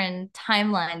different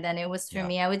timeline than it was for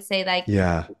me. I would say like,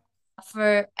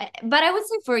 but I would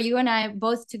say for you and I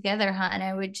both together, and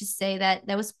I would just say that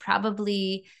was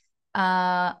probably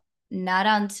not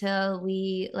until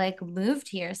we like moved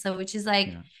here. So which is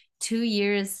like 2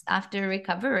 years after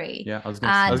recovery. I was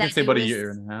gonna say about a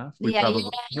year and a half.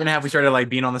 Year and a half, we started like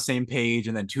being on the same page,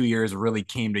 and then 2 years really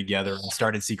came together and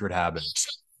started Secret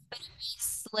Habits.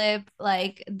 Slip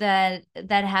like that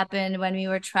happened when we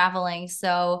were traveling.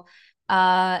 So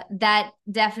that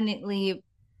definitely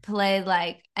played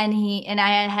like, and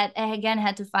I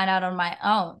had to find out on my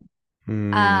own.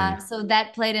 So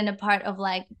that played in a part of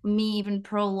like me even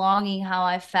prolonging how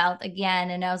I felt again.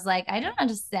 And I was like, I don't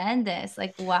understand this.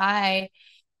 Like, why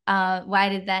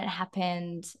did that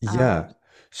happen?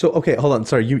 So, okay, hold on.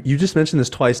 Sorry, you just mentioned this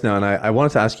twice now, and I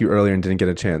wanted to ask you earlier and didn't get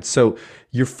a chance. So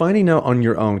you're finding out on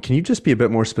your own. Can you just be a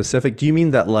bit more specific? Do you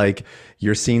mean that like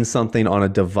you're seeing something on a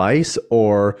device,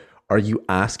 or are you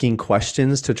asking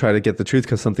questions to try to get the truth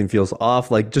because something feels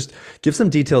off? Like, just give some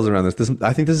details around this.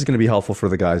 I think this is going to be helpful for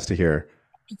the guys to hear.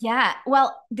 Yeah,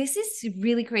 well, this is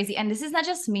really crazy. And this is not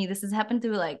just me. This has happened to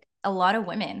like a lot of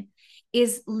women.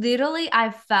 Is literally,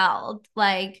 I felt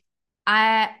like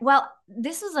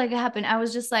this was like it happened. I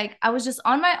was just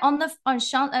on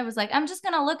Shawn. I was like, I'm just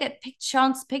gonna look at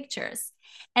Shawn's pictures,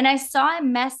 and I saw a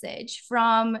message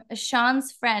from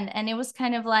Shawn's friend, and it was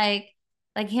kind of like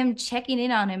him checking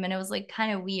in on him, and it was like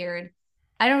kind of weird.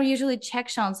 I don't usually check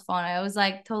Shawn's phone. I was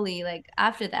like totally like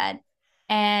after that,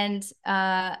 and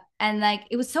like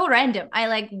it was so random. I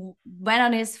like went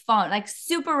on his phone, like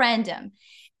super random,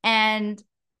 and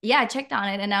I checked on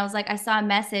it, and I was like, I saw a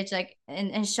message like,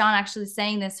 and Shawn actually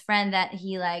saying this friend that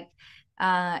he like,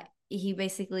 he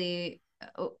basically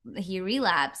he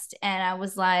relapsed, and I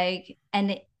was like,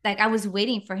 I was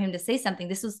waiting for him to say something.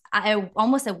 This was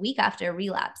almost a week after a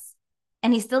relapse,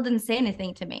 and he still didn't say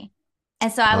anything to me.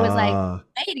 And so I was like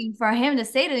waiting for him to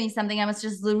say to me something. I was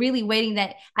just really waiting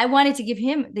that I wanted to give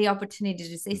him the opportunity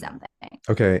to say something.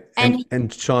 Okay.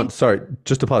 And Shawn, sorry,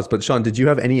 just to pause, but Shawn, did you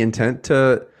have any intent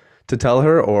to tell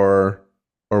her, or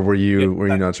were you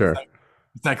not sure?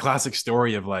 It's that classic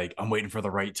story of like, I'm waiting for the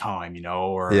right time,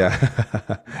 or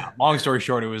yeah. Long story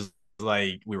short, it was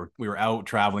like we were out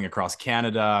traveling across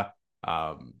Canada.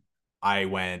 I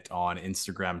went on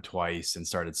Instagram twice and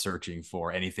started searching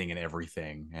for anything and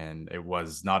everything, and it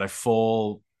was not a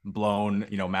full blown,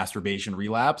 masturbation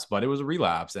relapse, but it was a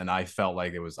relapse, and I felt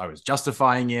like I was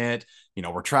justifying it.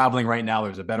 We're traveling right now.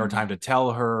 There's a better time to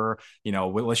tell her,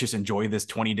 let's just enjoy this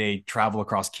 20-day travel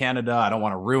across Canada. I don't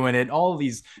want to ruin it. All of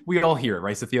these, we all hear it,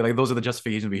 right, Sophia? Like those are the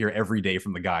justifications we hear every day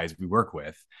from the guys we work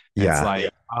with. And it's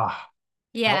like,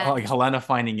 yeah, like Helena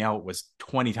finding out was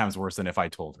 20 times worse than if I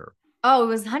told her. Oh, it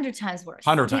was 100 times worse.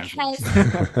 100 times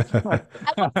worse.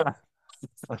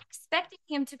 I was expecting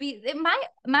him to be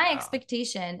my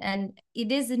expectation, and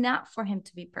it is not for him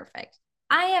to be perfect.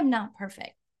 I am not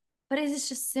perfect, but it is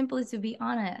just simply to be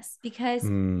honest, because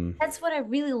that's what I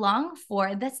really long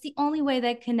for. That's the only way,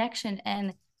 that connection.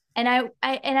 And I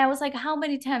was like, how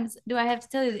many times do I have to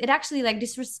tell you? It actually like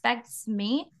disrespects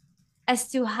me as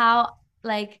to how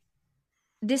like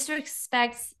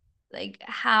disrespects like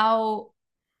how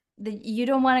that you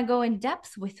don't want to go in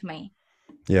depth with me.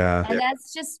 Yeah. And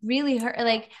that's just really hurt.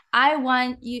 Like I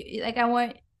want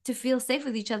to feel safe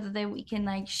with each other, that we can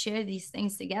like share these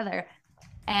things together.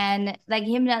 And like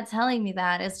him not telling me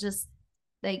that is just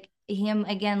like him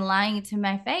again lying to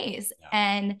my face. Yeah.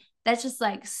 And that's just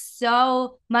like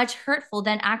so much hurtful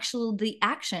than actually the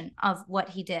action of what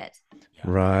he did. Yeah.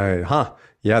 Right. Huh.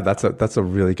 Yeah, that's a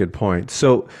really good point.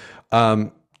 So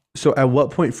so at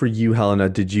what point for you, Helena,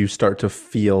 did you start to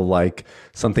feel like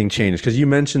something changed? Because you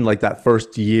mentioned like that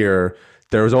first year,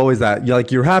 there was always that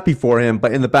you're happy for him,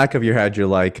 but in the back of your head, you're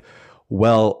like,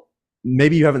 well,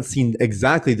 maybe you haven't seen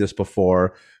exactly this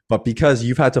before, but because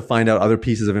you've had to find out other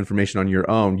pieces of information on your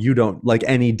own, you don't like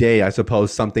any day, I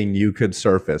suppose, something new could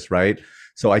surface, right?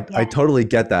 So I totally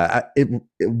get that. At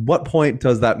what point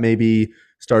does that maybe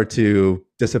start to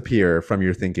disappear from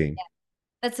your thinking? Yeah.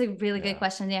 That's a really good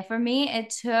question. Yeah, for me,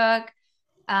 it took.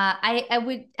 I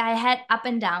had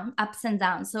ups and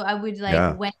downs. So I would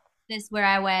like when this where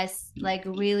I was like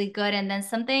really good, and then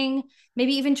something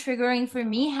maybe even triggering for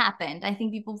me happened. I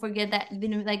think people forget that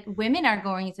even like women are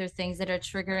going through things that are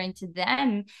triggering to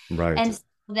them, right? And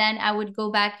then I would go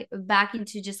back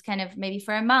into just kind of maybe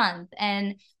for a month,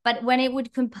 but when it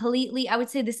would completely, I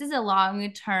would say this is a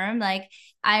long term. Like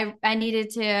I needed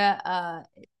to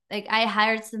like I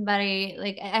hired somebody,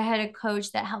 like I had a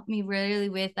coach that helped me really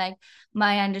with like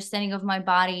my understanding of my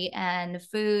body and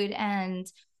food and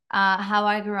how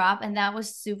I grew up, and that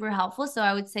was super helpful. So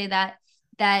I would say that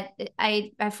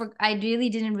I really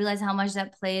didn't realize how much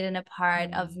that played in a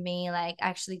part of me, like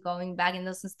actually going back, and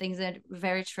those things that are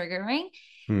very triggering.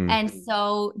 And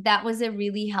so that was a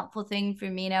really helpful thing for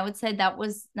me. And I would say that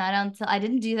was not until I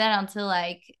didn't do that until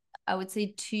like I would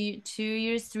say 3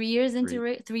 years into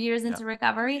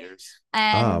recovery.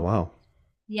 And wow.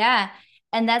 Yeah.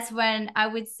 And that's when I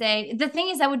would say, the thing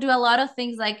is, I would do a lot of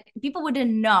things like people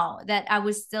wouldn't know that I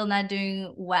was still not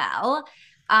doing well.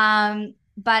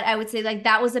 But I would say like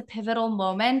that was a pivotal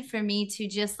moment for me to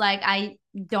just like, I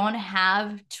don't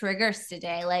have triggers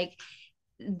today. Like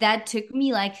that took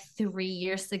me like 3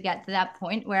 years to get to that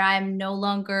point where I'm no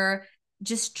longer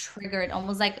just triggered,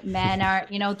 almost like men are,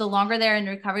 the longer they're in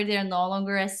recovery, they're no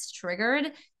longer as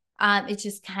triggered. It's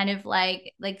just kind of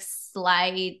like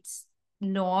slight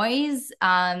noise,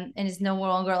 and it's no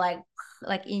longer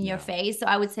like in your face. So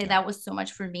I would say that was so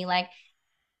much for me. Like,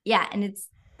 yeah, and it's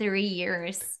 3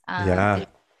 years. That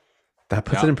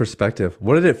puts it in perspective.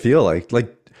 What did it feel like?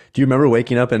 Like, do you remember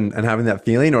waking up and having that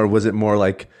feeling, or was it more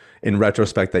like in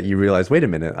retrospect that you realized, wait a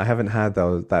minute, I haven't had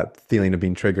that feeling of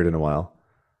being triggered in a while?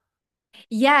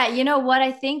 Yeah, you know what?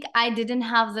 I think I didn't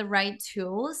have the right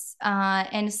tools.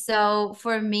 And so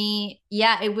for me,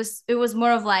 yeah, it was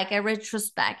more of like a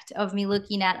retrospect of me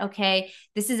looking at, okay,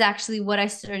 this is actually what I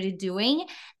started doing.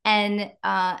 And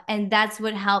that's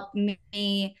what helped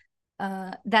me.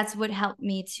 That's what helped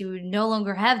me to no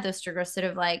longer have those triggers. Sort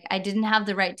of like I didn't have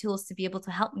the right tools to be able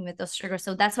to help me with those triggers.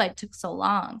 So that's why it took so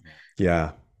long.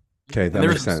 Yeah. Okay, that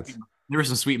makes sense. There were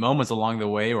some sweet moments along the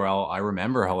way where I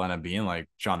remember Helena being like,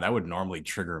 Shawn, that would normally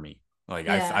trigger me. Like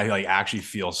I like actually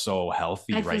feel so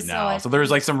healthy right now. So there's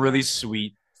like some really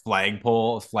sweet flag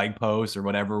posts or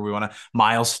whatever we want to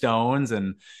milestones.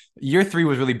 And year 3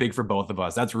 was really big for both of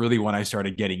us. That's really when I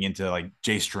started getting into like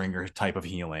J Stringer type of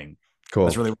healing. Cool.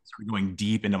 That's really when I started going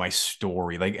deep into my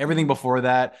story. Like everything before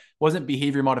that wasn't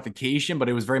behavior modification, but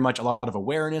it was very much a lot of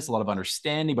awareness, a lot of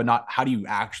understanding, but not how do you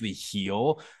actually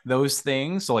heal those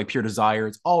things. So like pure desire,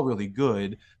 it's all really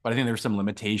good, but I think there's some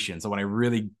limitations. So when I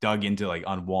really dug into like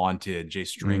unwanted J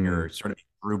Stringer, sort of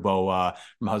Gruboa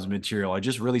from Husband Material, I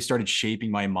just really started shaping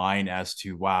my mind as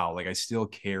to, wow, like I still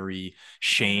carry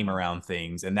shame around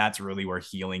things. And that's really where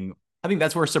healing I think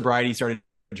that's where sobriety started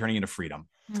turning into freedom.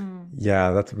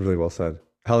 Yeah, that's really well said.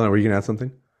 Helena, were you gonna add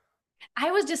something?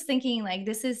 I was just thinking like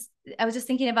I was just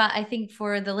thinking about, I think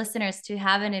for the listeners to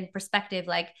have it in perspective,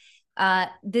 like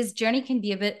this journey can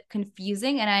be a bit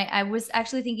confusing. And I was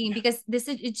actually thinking, because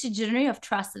it's a journey of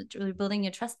trust, it's really building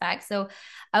your trust back. So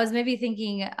I was maybe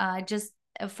thinking just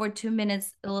for 2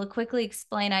 minutes, a little quickly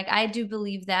explain, like I do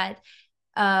believe that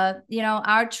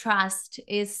our trust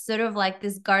is sort of like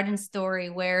this garden story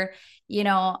where,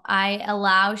 I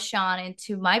allow Shawn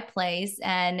into my place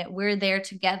and we're there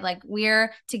together. Like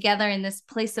we're together in this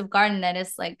place of garden that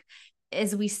is like,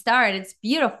 as we start, it's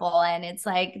beautiful and it's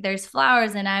like there's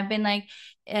flowers, and I've been like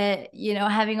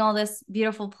having all this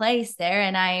beautiful place there,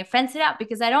 and I fence it out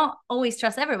because I don't always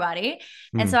trust everybody.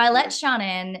 And so I let Shawn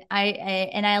in,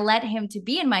 and I let him to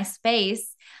be in my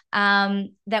space,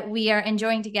 that we are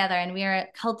enjoying together and we are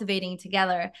cultivating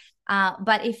together.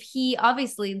 But if he,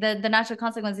 obviously the natural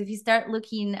consequence, if you start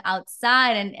looking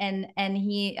outside and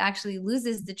he actually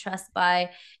loses the trust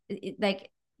by like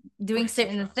doing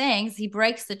certain things, he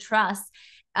breaks the trust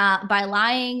by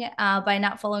lying, by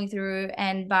not following through,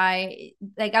 and by,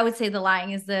 like, I would say the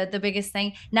lying is the biggest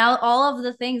thing. Now all of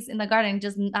the things in the garden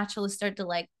just naturally start to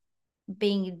like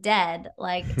being dead,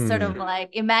 like sort of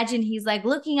like, imagine he's like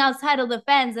looking outside of the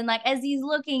fence, and like as he's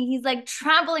looking, he's like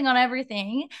trampling on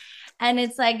everything, and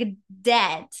it's like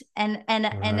dead, and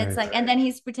it's like, and then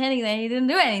he's pretending that he didn't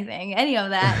do any of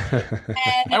that.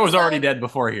 And I was so, already dead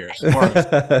before here.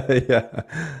 Yeah.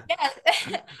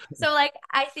 yeah. So like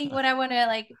I think what I want to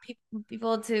like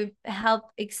people to help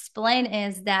explain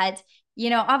is that,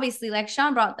 obviously, like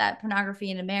Shawn brought that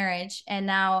pornography into marriage, and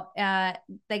now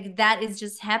like that is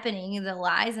just happening, the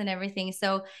lies and everything.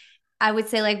 So I would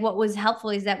say like what was helpful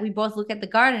is that we both look at the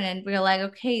garden and we're like,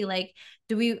 okay, like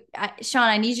Shawn,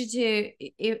 I need you to,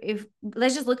 if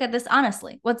let's just look at this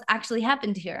honestly, what's actually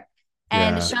happened here.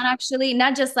 And Yeah. Shawn actually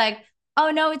not just like, oh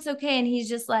no, it's okay, and he's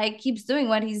just like keeps doing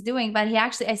what he's doing, but he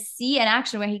actually, I see an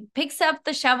action where he picks up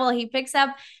the shovel, he picks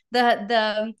up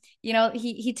the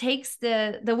he takes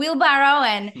the wheelbarrow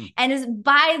and is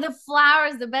by the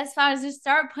flowers, the best flowers, just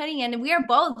start putting, and we are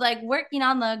both like working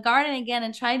on the garden again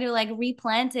and trying to like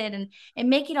replant it and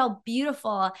make it all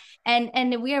beautiful,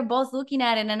 and we are both looking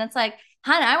at it, and it's like,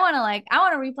 hun, I want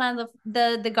to replant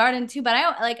the garden too, but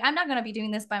I'm not gonna be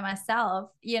doing this by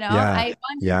myself. Yeah. I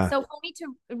want, Yeah. so for me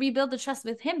to rebuild the trust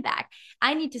with him back,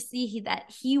 I need to see that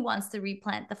he wants to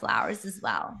replant the flowers as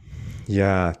well.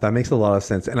 Yeah, that makes a lot of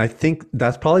sense. And I think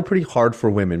that's probably pretty hard for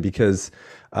women because,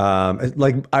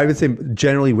 like I would say,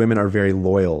 generally women are very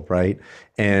loyal, right?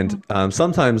 And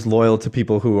sometimes loyal to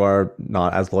people who are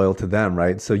not as loyal to them,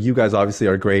 right? So you guys obviously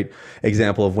are a great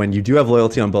example of when you do have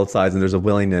loyalty on both sides and there's a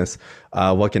willingness,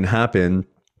 what can happen.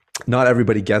 Not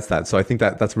everybody gets that. So I think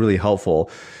that that's really helpful.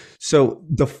 So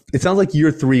it sounds like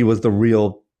year 3 was the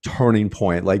real turning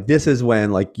point. Like this is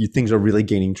when like things are really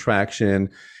gaining traction.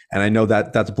 And I know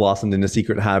that that's blossomed into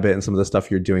Secret Habit and some of the stuff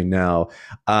you're doing now.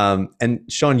 And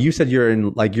Shawn, you said you're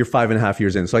 5.5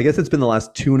 years in. So I guess it's been the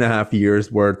last 2.5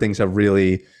 years where things have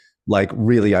really,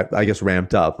 I guess,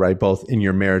 ramped up, right? Both in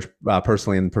your marriage,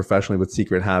 personally and professionally with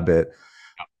Secret Habit.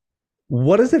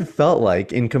 What has it felt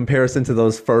like in comparison to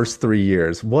those first 3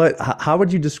 years? How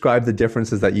would you describe the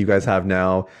differences that you guys have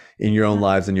now in your own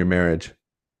lives and your marriage?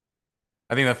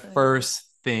 I think the first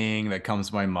thing that comes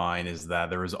to my mind is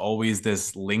that there was always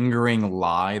this lingering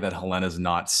lie that Helena's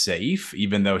not safe,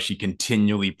 even though she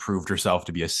continually proved herself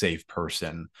to be a safe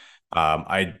person.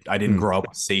 I didn't grow up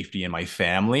with safety in my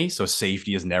family, so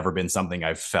safety has never been something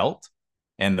I've felt.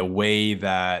 And the way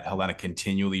that Helena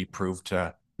continually proved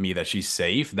to me that she's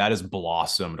safe, that has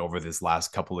blossomed over this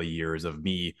last couple of years of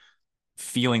me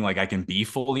feeling like I can be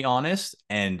fully honest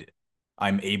and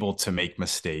I'm able to make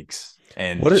mistakes.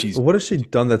 And what has she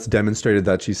done that's demonstrated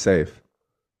that she's safe?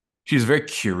 She's very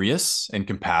curious and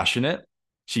compassionate.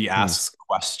 She asks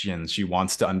questions. She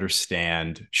wants to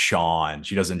understand Shawn.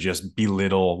 She doesn't just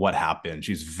belittle what happened.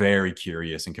 She's very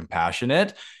curious and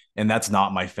compassionate. And that's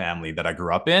not my family that I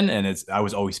grew up in. And I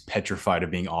was always petrified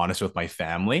of being honest with my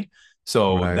family.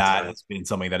 So that has been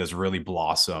something that has really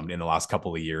blossomed in the last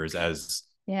couple of years as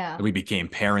we became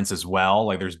parents as well.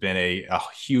 Like there's been a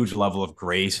huge level of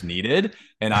grace needed.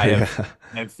 And I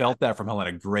have felt that from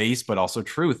Helena, grace, but also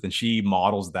truth. And she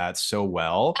models that so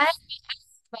well.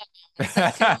 What's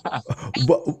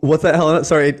that, Helena?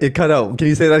 Sorry, it cut out. Can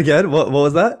you say that again? What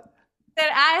was that?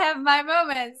 That I have my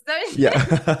moments. So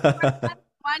Yeah.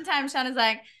 one time Shawn is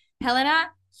like,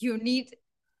 Helena, you need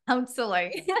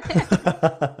counseling.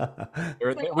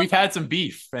 We've had some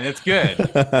beef and it's good.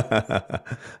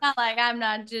 Not like I'm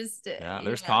not just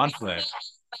there's conflict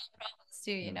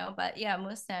too, but yeah,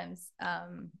 most times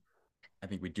I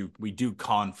think we do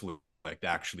conflict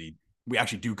actually. We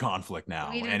actually do conflict now,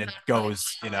 We do and it conflict.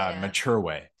 goes in a Yeah. mature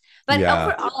way. But Yeah.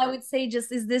 overall, I would say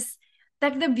just is this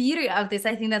like the beauty of this.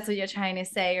 I think that's what you're trying to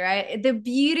say, right? The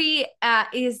beauty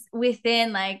is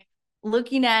within like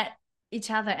looking at each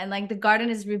other, and like the garden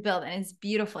is rebuilt and it's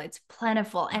beautiful, it's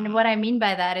plentiful. And what I mean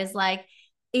by that is like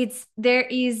it's there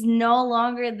is no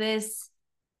longer this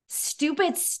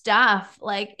stupid stuff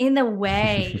like in the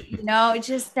way, it's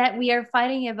just that we are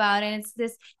fighting about. And it's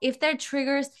this, if there are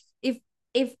triggers, if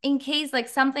if in case like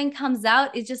something comes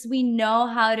out, it's just we know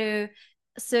how to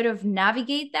sort of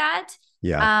navigate that.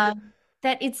 Yeah.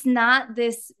 That it's not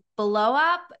this blow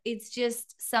up, it's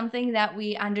just something that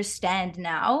we understand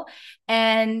now.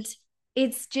 And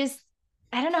it's just,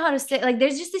 I don't know how to say, like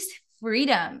there's just this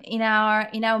freedom in our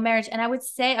marriage. And I would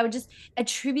say, I would just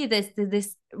attribute this to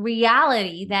this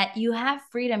reality that you have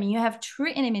freedom and you have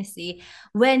true intimacy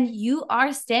when you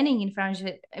are standing in front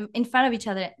of each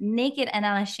other, naked and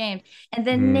unashamed. And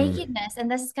the Mm, nakedness, and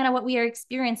this is kind of what we are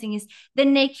experiencing, is the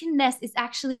nakedness is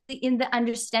actually in the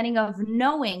understanding of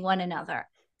knowing one another.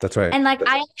 that's right. And like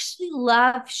I actually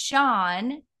love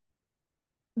Shawn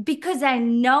because I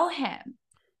know him,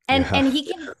 Yeah. and he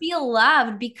can feel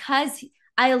loved because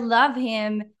I love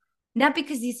him, not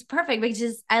because he's perfect, but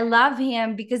just I love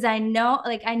him because I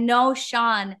know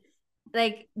Shawn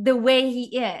like the way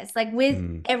he is, like with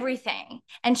Mm, everything.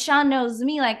 And Shawn knows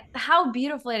me, like how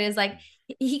beautiful it is. Like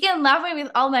he can love me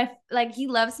with all my, like he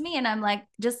loves me, and I'm like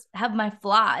just have my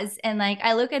flaws. And like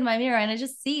I look at my mirror and I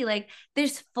just see like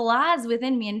there's flaws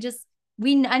within me, and just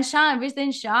we and Shawn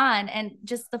within Shawn, and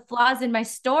just the flaws in my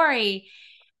story.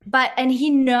 But and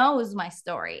he knows my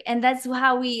story, and that's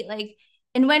how we like.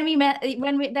 And when we met,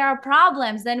 when there are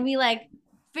problems, then we like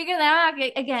figure them out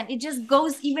again. It just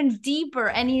goes even deeper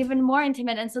and even more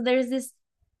intimate. And so there's this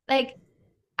like,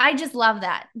 I just love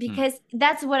that, Hmm. because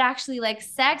that's what actually like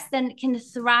sex then can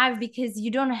thrive, because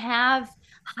you don't have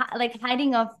like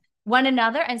hiding of one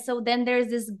another. And so then there's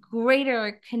this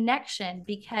greater connection,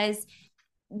 because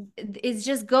it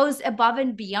just goes above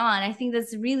and beyond. I think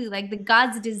that's really like the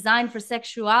God's design for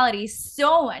sexuality is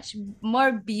so much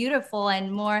more beautiful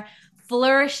and more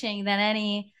flourishing than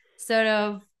any sort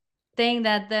of thing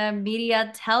that the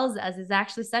media tells us is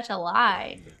actually such a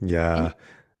lie. yeah. And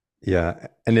Yeah.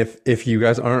 And if you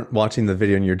guys aren't watching the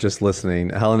video and you're just listening,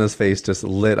 Helena's face just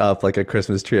lit up like a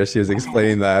Christmas tree as she was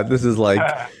explaining that. This is like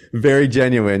very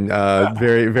genuine,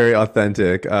 very, very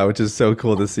authentic, which is so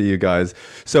cool to see you guys.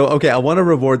 So, okay, I want to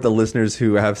reward the listeners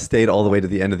who have stayed all the way to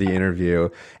the end of the interview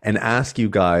and ask you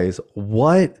guys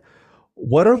what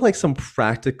are like some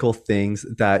practical things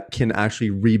that can actually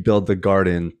rebuild the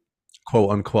garden, quote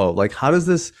unquote? Like, how does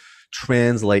this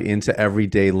translate into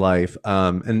everyday life?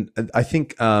 And I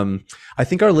think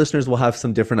our listeners will have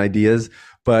some different ideas,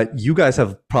 but you guys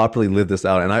have properly lived this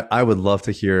out, and I would love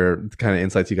to hear the kind of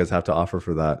insights you guys have to offer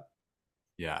for that.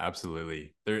 Yeah,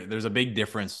 absolutely. There's a big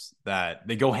difference that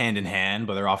they go hand in hand,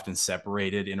 but they're often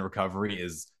separated in recovery.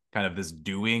 Is kind of this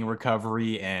doing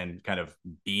recovery and kind of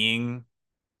being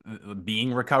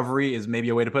recovery is maybe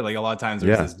a way to put it. Like a lot of times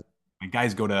there's Yeah. this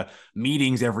guys go to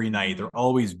meetings every night. They're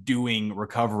always doing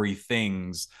recovery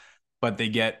things, but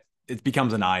it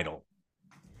becomes an idol.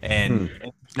 Hmm. And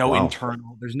Wow.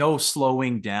 there's no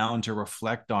slowing down to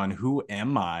reflect on who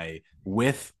am I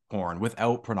with porn,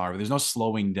 without pornography. There's no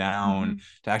slowing down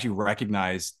to actually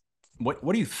recognize what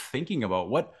are you thinking about?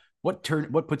 What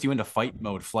puts you into fight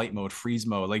mode, flight mode, freeze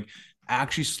mode? Like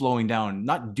actually slowing down,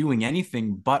 not doing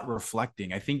anything but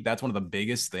reflecting. I think that's one of the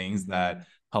biggest things that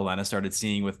Helena started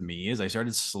seeing with me is I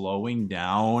started slowing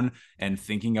down and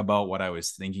thinking about what I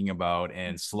was thinking about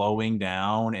and slowing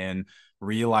down and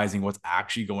realizing what's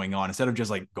actually going on instead of just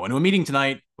like going to a meeting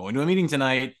tonight, going to a meeting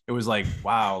tonight. It was like,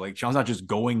 wow, like Shawn's not just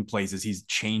going places, he's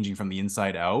changing from the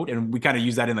inside out. And we kind of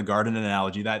use that in the garden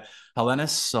analogy that Helena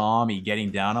saw me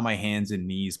getting down on my hands and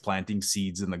knees, planting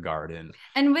seeds in the garden.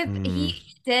 and with Hmm. he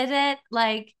did it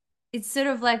like, it's sort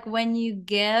of like when you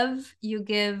give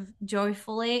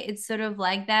joyfully. It's sort of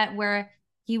like that, where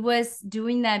he was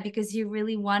doing that because he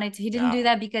really wanted to. He didn't Yeah. do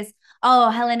that because, oh,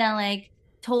 Helena like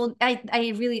told I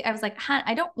was like, Han,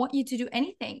 I don't want you to do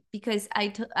anything because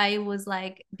I was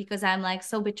like, because I'm like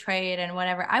so betrayed and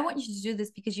whatever. I want you to do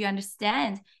this because you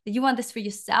understand that you want this for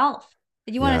yourself,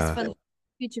 that you want this Yeah. for the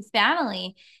future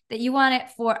family, that you want it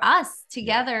for us Yeah.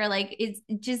 together. Like it's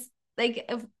just like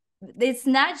it's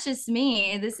not just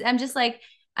me. This I'm just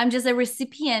a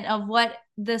recipient of what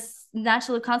this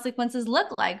natural consequences look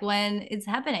like when it's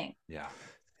happening. Yeah.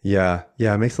 Yeah,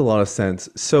 yeah, it makes a lot of sense.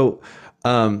 So,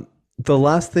 um, the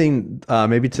last thing,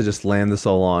 maybe to just land this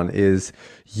all on, is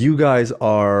you guys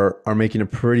are making a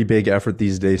pretty big effort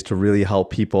these days to really help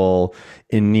people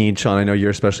in need. Shawn, I know you're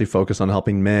especially focused on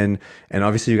helping men, and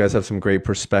obviously you guys have some great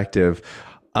perspective.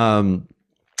 Um,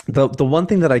 the one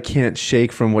thing that I can't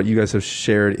shake from what you guys have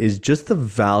shared is just the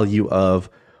value of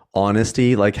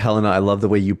honesty. Like Helena, I love the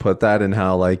way you put that, and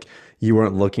how like you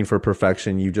weren't looking for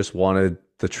perfection, you just wanted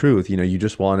the truth. You know, you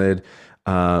just wanted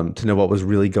to know what was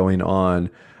really going on.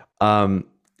 Um,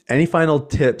 any final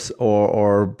tips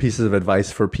or pieces of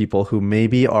advice for people who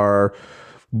maybe they are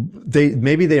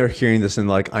hearing this and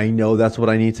like, I know that's what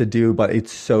I need to do, but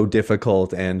it's so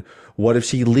difficult. And what if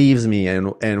she leaves me?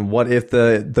 And what if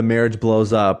the marriage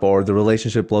blows up or the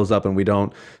relationship blows up and we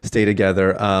don't stay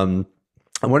together? I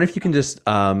wonder if you can just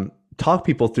talk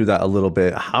people through that a little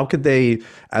bit. How could they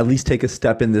at least take a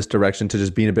step in this direction to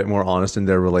just being a bit more honest in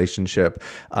their relationship?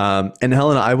 And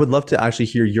Helena, I would love to actually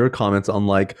hear your comments on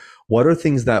like, what are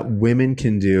things that women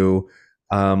can do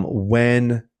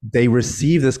when they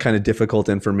receive this kind of difficult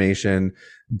information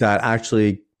that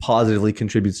actually positively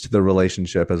contributes to the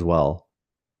relationship as well?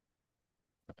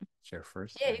 Share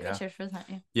first. Yeah, you can share first, not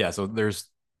you. Yeah, so there's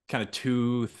kind of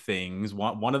two things.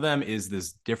 One of them is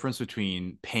this difference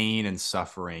between pain and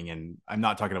suffering. And I'm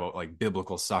not talking about like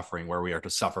biblical suffering where we are to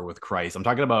suffer with Christ. I'm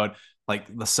talking about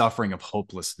like the suffering of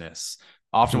hopelessness.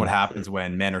 Often what happens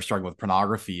when men are struggling with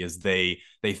pornography is they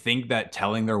think that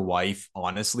telling their wife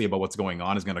honestly about what's going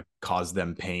on is going to cause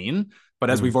them pain. But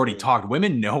as we've already talked,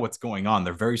 women know what's going on.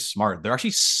 They're very smart. They're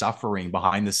actually suffering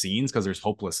behind the scenes because there's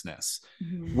hopelessness.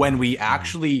 When we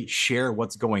actually share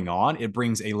what's going on, it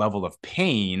brings a level of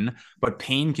pain, but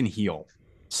pain can heal.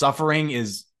 Suffering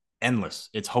is endless.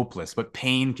 It's hopeless, but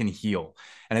pain can heal.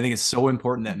 And I think it's so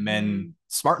important that men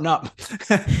smarten up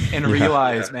and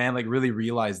realize, man, like really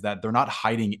realize that they're not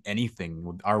hiding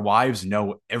anything. Our wives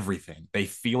know everything. They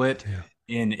feel it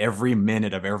in every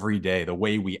minute of every day, the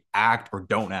way we act or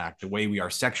don't act, the way we are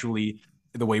sexually,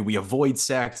 the way we avoid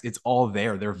sex. It's all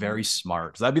there. They're very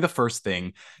smart. So that'd be the first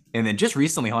thing. And then just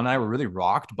recently, Helen and I were really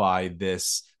rocked by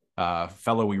this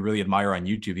fellow we really admire on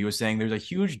YouTube. He was saying there's a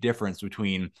huge difference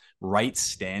between right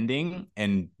standing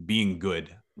and being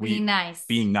good. Being nice.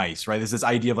 Being nice, right? There's this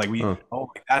idea of like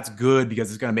that's good because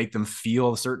it's going to make them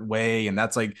feel a certain way, and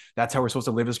that's how we're supposed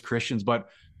to live as Christians. But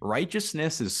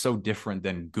righteousness is so different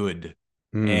than good.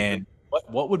 And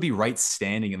what would be right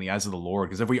standing in the eyes of the Lord?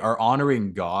 Because if we are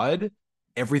honoring God,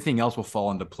 everything else will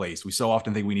fall into place. We so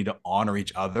often think we need to honor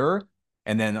each other,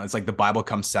 and then it's like the Bible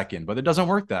comes second, but it doesn't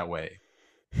work that way.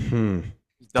 It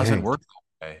doesn't work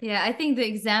that way. Yeah, I think the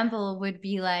example would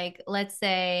be like, let's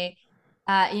say,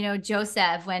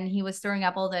 Joseph, when he was storing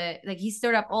up he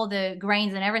stored up all the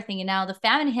grains and everything, and now the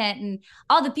famine hit, and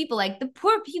all the people, like the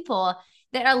poor people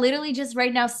that are literally just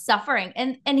right now suffering,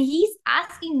 and he's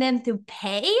asking them to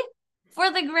pay for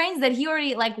the grains that he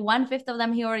already, like 1/5 of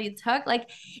them he already took. Like,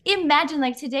 imagine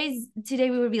like today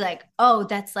we would be like, oh,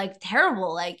 that's like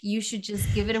terrible, like you should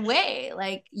just give it away,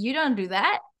 like you don't do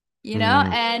that.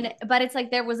 But it's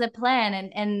like there was a plan,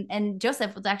 and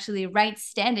Joseph was actually right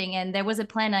standing, and there was a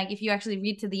plan. Like if you actually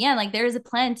read to the end, like there is a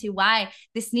plan to why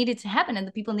this needed to happen, and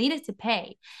the people needed to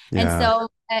pay. And so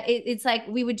it's like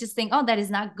we would just think, oh, that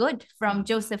is not good from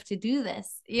Joseph to do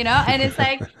this, and it's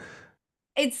like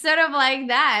it's sort of like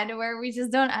that, where we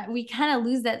kind of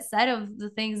lose that side of the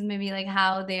things, maybe like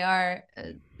how they are.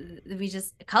 We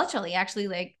just culturally actually,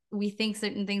 like, we think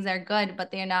certain things are good,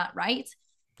 but they're not right.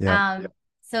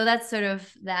 So that's sort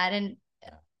of that. And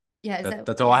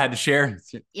that's all I had to share.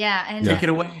 And take it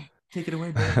away. Take it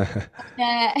away, babe.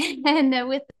 And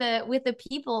with the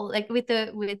people, like with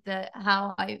the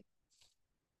how I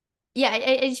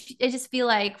just feel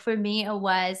like for me it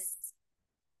was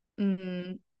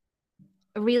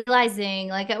realizing,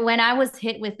 like when I was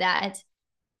hit with that,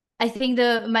 I think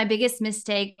my biggest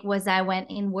mistake was I went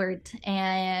inward,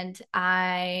 and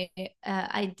I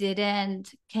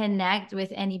didn't connect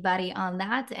with anybody on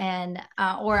that, and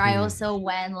or I also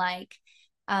went like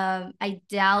I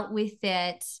dealt with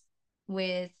it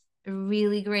with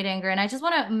really great anger, and I just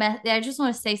want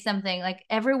to say something. Like,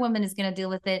 every woman is going to deal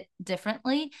with it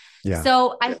differently.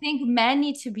 So I think men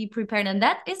need to be prepared, and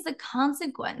that is the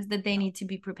consequence that they need to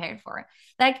be prepared for.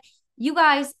 Like, you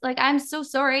guys, like, I'm so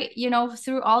sorry,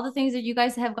 through all the things that you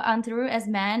guys have gone through as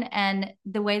men, and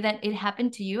the way that it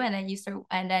happened to you, and then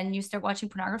you start watching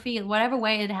pornography, whatever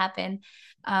way it happened.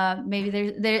 Maybe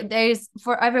there's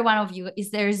for every one of you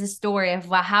there's a story of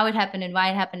how it happened and why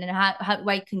it happened, and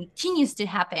why it continues to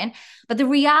happen. But the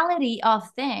reality of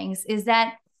things is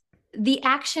that the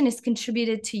action is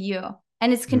contributed to you.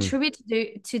 And it's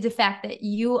contributed to the fact that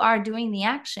you are doing the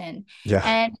action. Yeah.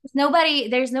 And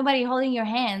there's nobody holding your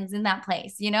hands in that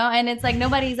place, and it's like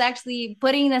nobody's actually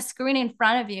putting the screen in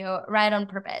front of you right on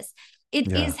purpose.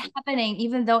 It is happening,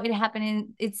 even though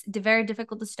it's very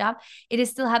difficult to stop. It is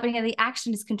still happening, and the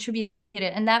action is contributed.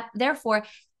 And that, therefore,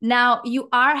 now you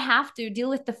have to deal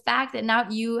with the fact that now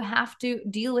you have to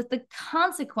deal with the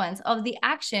consequence of the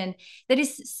action that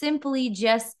is simply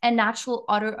just a natural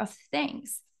order of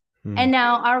things. And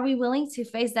now, are we willing to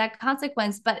face that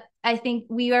consequence? But I think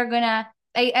we are gonna.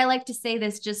 I like to say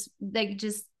this just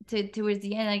towards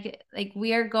the end, like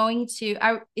we are going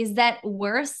to. Is that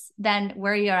worse than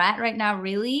where you're at right now?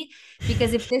 Really?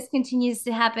 Because if this continues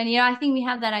to happen, I think we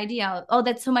have that idea. Oh,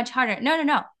 that's so much harder.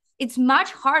 No. It's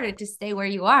much harder to stay where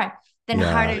you are than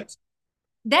harder.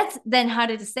 That's then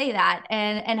harder to say that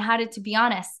and harder to be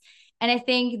honest. And I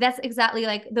think that's exactly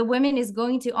like the woman is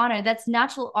going to honor. That's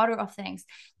natural order of things.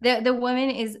 The woman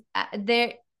is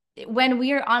there. When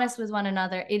we are honest with one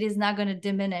another, it is not going to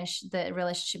diminish the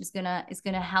relationship. It's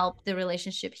gonna help the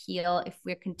relationship heal if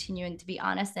we're continuing to be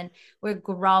honest and we're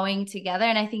growing together.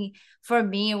 And I think for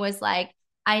me, it was like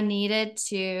I needed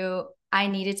to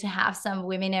have some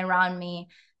women around me,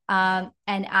 and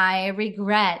I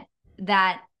regret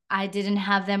that I didn't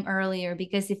have them earlier,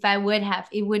 because if I would have,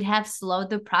 it would have slowed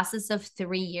the process of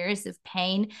 3 years of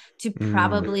pain to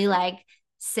probably like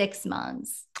 6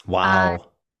 months.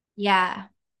 Wow. Yeah.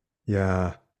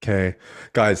 Yeah. Okay.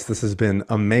 Guys, this has been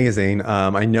amazing.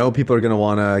 I know people are going to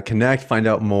want to connect, find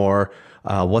out more.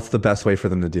 What's the best way for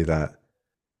them to do that?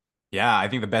 Yeah, I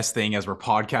think the best thing, as we're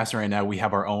podcasting right now, we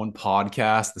have our own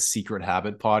podcast, the Secret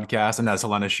Habit Podcast. And as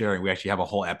Helena's sharing, we actually have a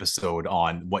whole episode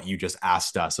on what you just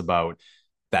asked us about,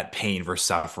 that pain versus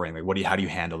suffering. Like, how do you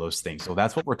handle those things? So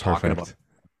that's what we're talking about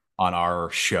on our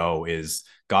show, is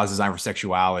God's design for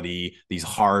sexuality, these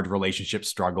hard relationship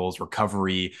struggles,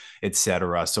 recovery,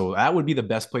 etc. So that would be the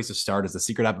best place to start, is the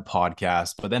Secret Habit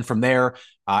Podcast. But then from there,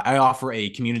 I offer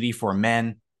a community for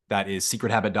men. That is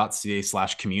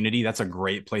secrethabit.ca/community. That's a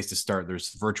great place to start.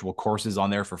 There's virtual courses on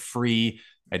there for free.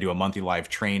 I do a monthly live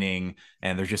training,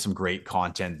 and there's just some great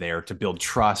content there to build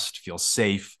trust, feel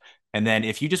safe. And then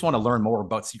if you just want to learn more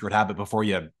about Secret Habit before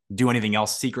you do anything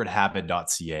else,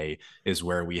 secrethabit.ca is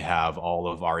where we have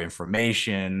all of our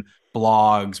information,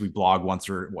 blogs. We blog once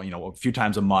or, a few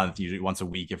times a month, usually once a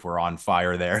week if we're on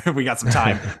fire there. We got some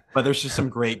time, but there's just some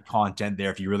great content there.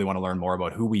 If you really want to learn more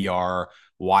about who we are,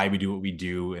 why we do what we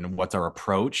do, and what's our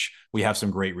approach, we have some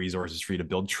great resources for you to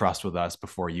build trust with us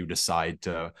before you decide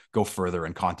to go further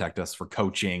and contact us for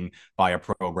coaching, buy a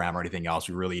program, or anything else.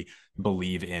 We really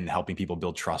believe in helping people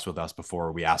build trust with us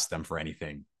before we ask them for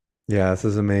anything. Yeah, this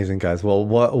is amazing, guys. Well,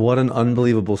 what an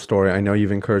unbelievable story. I know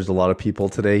you've encouraged a lot of people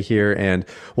today here, and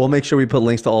we'll make sure we put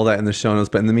links to all that in the show notes.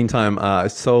 But in the meantime, I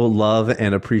so love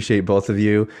and appreciate both of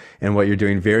you and what you're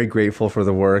doing. Very grateful for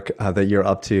the work that you're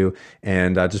up to,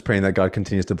 and just praying that God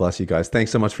continues to bless you guys.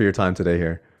 Thanks so much for your time today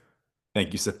here.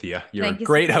 Thank you, Cynthia. You're a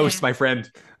great host, my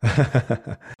friend.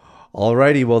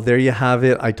 Alrighty, well, there you have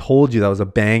it. I told you that was a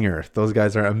banger. Those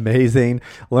guys are amazing.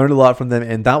 Learned a lot from them,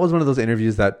 and that was one of those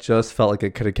interviews that just felt like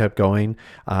it could have kept going.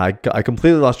 I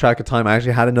completely lost track of time. I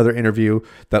actually had another interview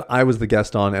that I was the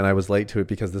guest on, and I was late to it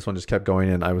because this one just kept going,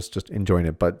 and I was just enjoying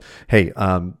it. But hey,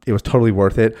 it was totally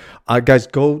worth it. Guys,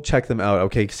 go check them out.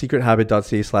 Okay,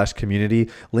 secrethabit.ca/community.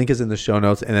 Link is in the show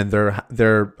notes, and then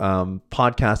their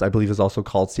podcast, I believe, is also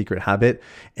called Secret Habit,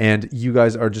 and you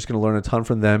guys are just going to learn a ton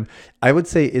from them. I would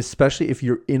say, especially if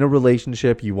you're in a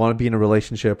relationship, you want to be in a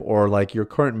relationship, or like your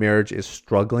current marriage is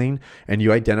struggling and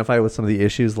you identify with some of the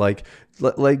issues, like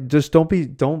just don't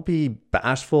be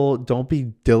bashful, don't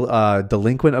be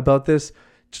delinquent about this.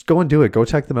 Just go and do it. Go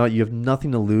check them out. You have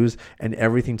nothing to lose and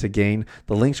everything to gain.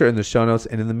 The links are in the show notes.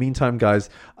 And in the meantime, guys,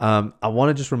 I want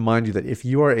to just remind you that if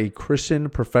you are a Christian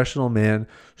professional man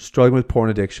struggling with porn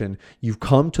addiction, you've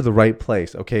come to the right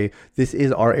place. Okay. This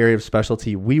is our area of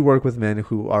specialty. We work with men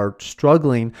who are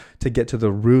struggling to get to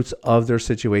the roots of their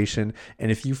situation.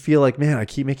 And if you feel like, man, I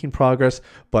keep making progress,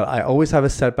 but I always have a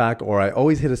setback, or I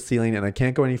always hit a ceiling and I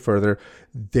can't go any further,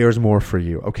 there's more for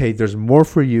you. Okay. There's more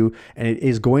for you. And it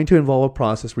is going to involve a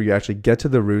process where you actually get to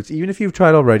the roots. Even if you've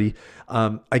tried already,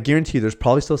 I guarantee you there's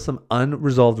probably still some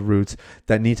unresolved roots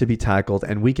that need to be tackled,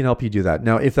 and we can help you do that.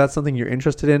 Now, if that's something you're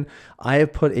interested in, I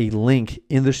have put a link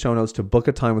in the show notes to book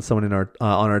a time with someone in our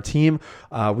on our team.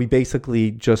 We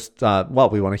basically just,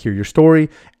 we want to hear your story.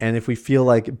 And if we feel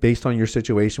like based on your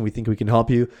situation, we think we can help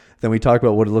you, then we talk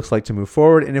about what it looks like to move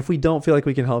forward. And if we don't feel like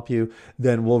we can help you,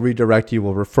 then we'll redirect you,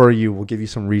 we'll refer you, we'll give you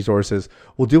some resources.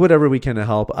 We'll do whatever we can to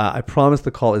help. I promise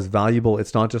the call is valuable. It's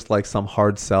It's not just like some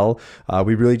hard sell.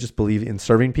 We really just believe in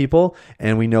serving people.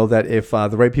 And we know that if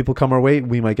the right people come our way,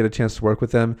 we might get a chance to work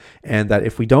with them. And that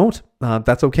if we don't,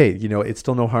 that's okay. You know, it's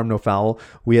still no harm, no foul.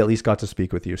 We at least got to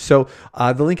speak with you. So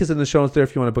the link is in the show notes there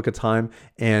if you want to book a time.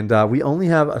 And we only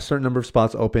have a certain number of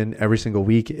spots open every single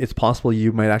week. It's possible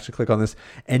you might actually click on this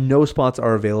and no spots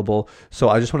are available. So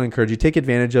I just want to encourage you, take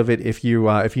advantage of it if you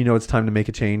know it's time to make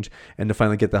a change and to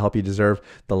finally get the help you deserve.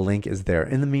 The link is there.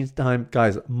 In the meantime,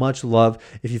 guys, much love.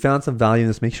 If you found some value in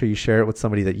this, make sure you share it with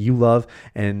somebody that you love.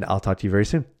 And I'll talk to you very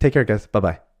soon. Take care, guys.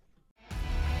 Bye-bye.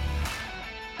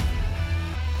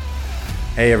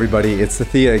 Hey everybody, it's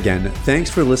Sathya again.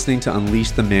 Thanks for listening to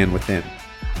Unleash the Man Within.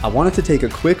 I wanted to take a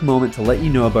quick moment to let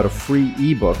you know about a free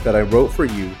ebook that I wrote for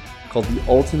you called The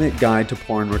Ultimate Guide to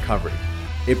Porn Recovery.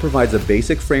 It provides a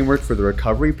basic framework for the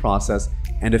recovery process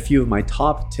and a few of my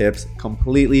top tips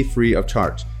completely free of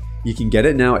charge. You can get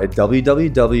it now at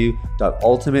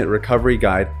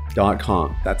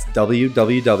www.ultimaterecoveryguide.com. That's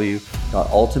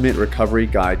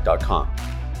www.ultimaterecoveryguide.com.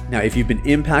 Now, if you've been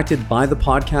impacted by the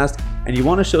podcast and you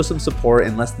want to show some support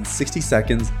in less than 60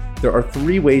 seconds, there are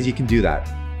 3 ways you can do that.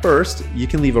 First, you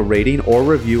can leave a rating or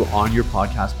review on your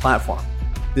podcast platform.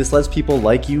 This lets people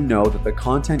like you know that the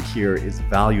content here is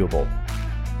valuable.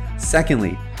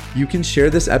 Secondly, you can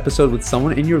share this episode with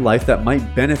someone in your life that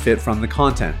might benefit from the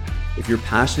content. If you're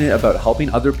passionate about helping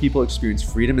other people experience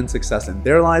freedom and success in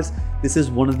their lives, this is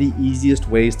one of the easiest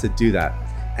ways to do that.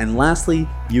 And lastly,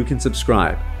 you can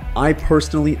subscribe. I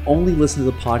personally only listen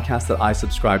to the podcast that I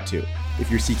subscribe to.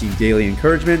 If you're seeking daily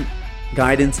encouragement,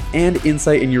 guidance, and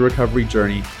insight in your recovery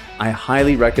journey, I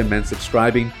highly recommend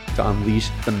subscribing to Unleash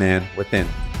the Man Within.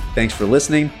 Thanks for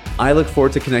listening. I look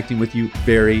forward to connecting with you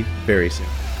very, very soon.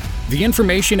 The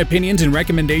information, opinions, and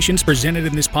recommendations presented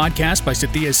in this podcast by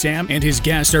Sathya Sam and his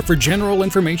guests are for general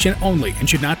information only and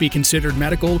should not be considered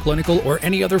medical, clinical, or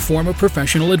any other form of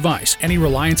professional advice. Any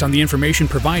reliance on the information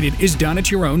provided is done at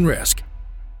your own risk.